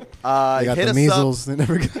 They got hit the us measles. They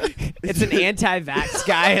never got. It's an anti-vax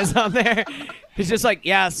guy is on there. He's just like,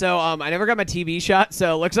 yeah. So I never got my TB shot,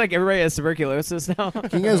 so it looks like everybody has tuberculosis now.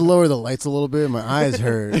 Can you guys lower the lights a little bit? My eyes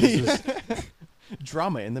hurt. It's just-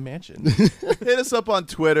 Drama in the mansion. Hit us up on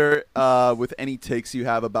Twitter with any takes you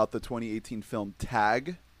have about the 2018 film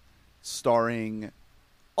Tag, starring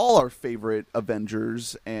all our favorite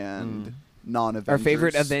Avengers and non-Avengers. Our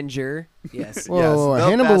favorite Avenger. Yes. Whoa, Yes, whoa, whoa. the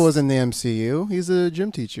Hannibal best- was in the MCU. He's a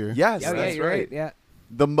gym teacher. Yes, Oh, yeah, that's you're right. right. Yeah.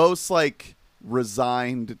 The most like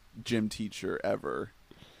resigned gym teacher ever.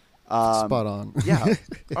 Spot on. Yeah.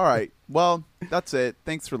 All right. Well, that's it.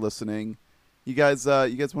 Thanks for listening. You guys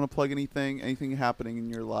want to plug anything? Anything happening in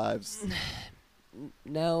your lives?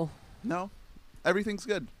 No. No. Everything's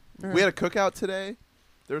good. All We right. had a cookout today.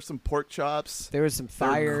 There were some pork chops. There was some They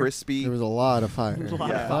were fire. crispy. There was a lot of fire. A lot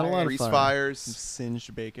yeah. of fire. A lot of Grease fire. Some fires.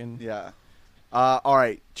 singed bacon. Yeah. All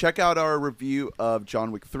right. Check out our review of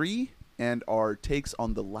John Wick 3 and our takes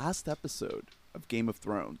on the last episode of Game of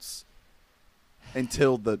Thrones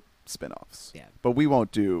until the spinoffs. Yeah. But we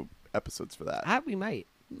won't do episodes for that. We might.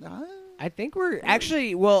 Uh, I think we're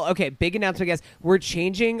actually okay. Big announcement, guys. We're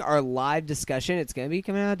changing our live discussion. It's gonna be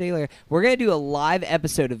coming out a day later. We're gonna do a live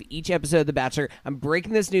episode of each episode of The Bachelor. I'm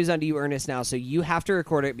breaking this news onto you, Ernest, now, so you have to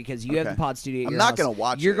record it because you have Okay. the pod studio. At I'm your not house. gonna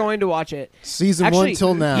watch You're it. going to watch it. Season Actually, 1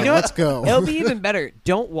 till now. You know Let's what? go. It'll be even better.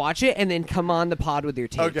 Don't watch it and then come on the pod with your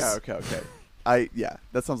takes. Okay. Yeah,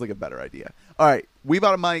 that sounds like a better idea. All right. We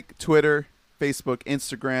Bought a Mic, Twitter, Facebook,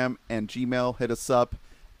 Instagram, and Gmail. Hit us up.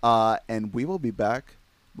 And we will be back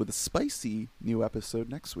with a spicy new episode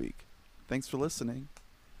next week. Thanks for listening.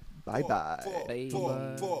 Bye-bye. Bye.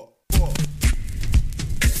 Four.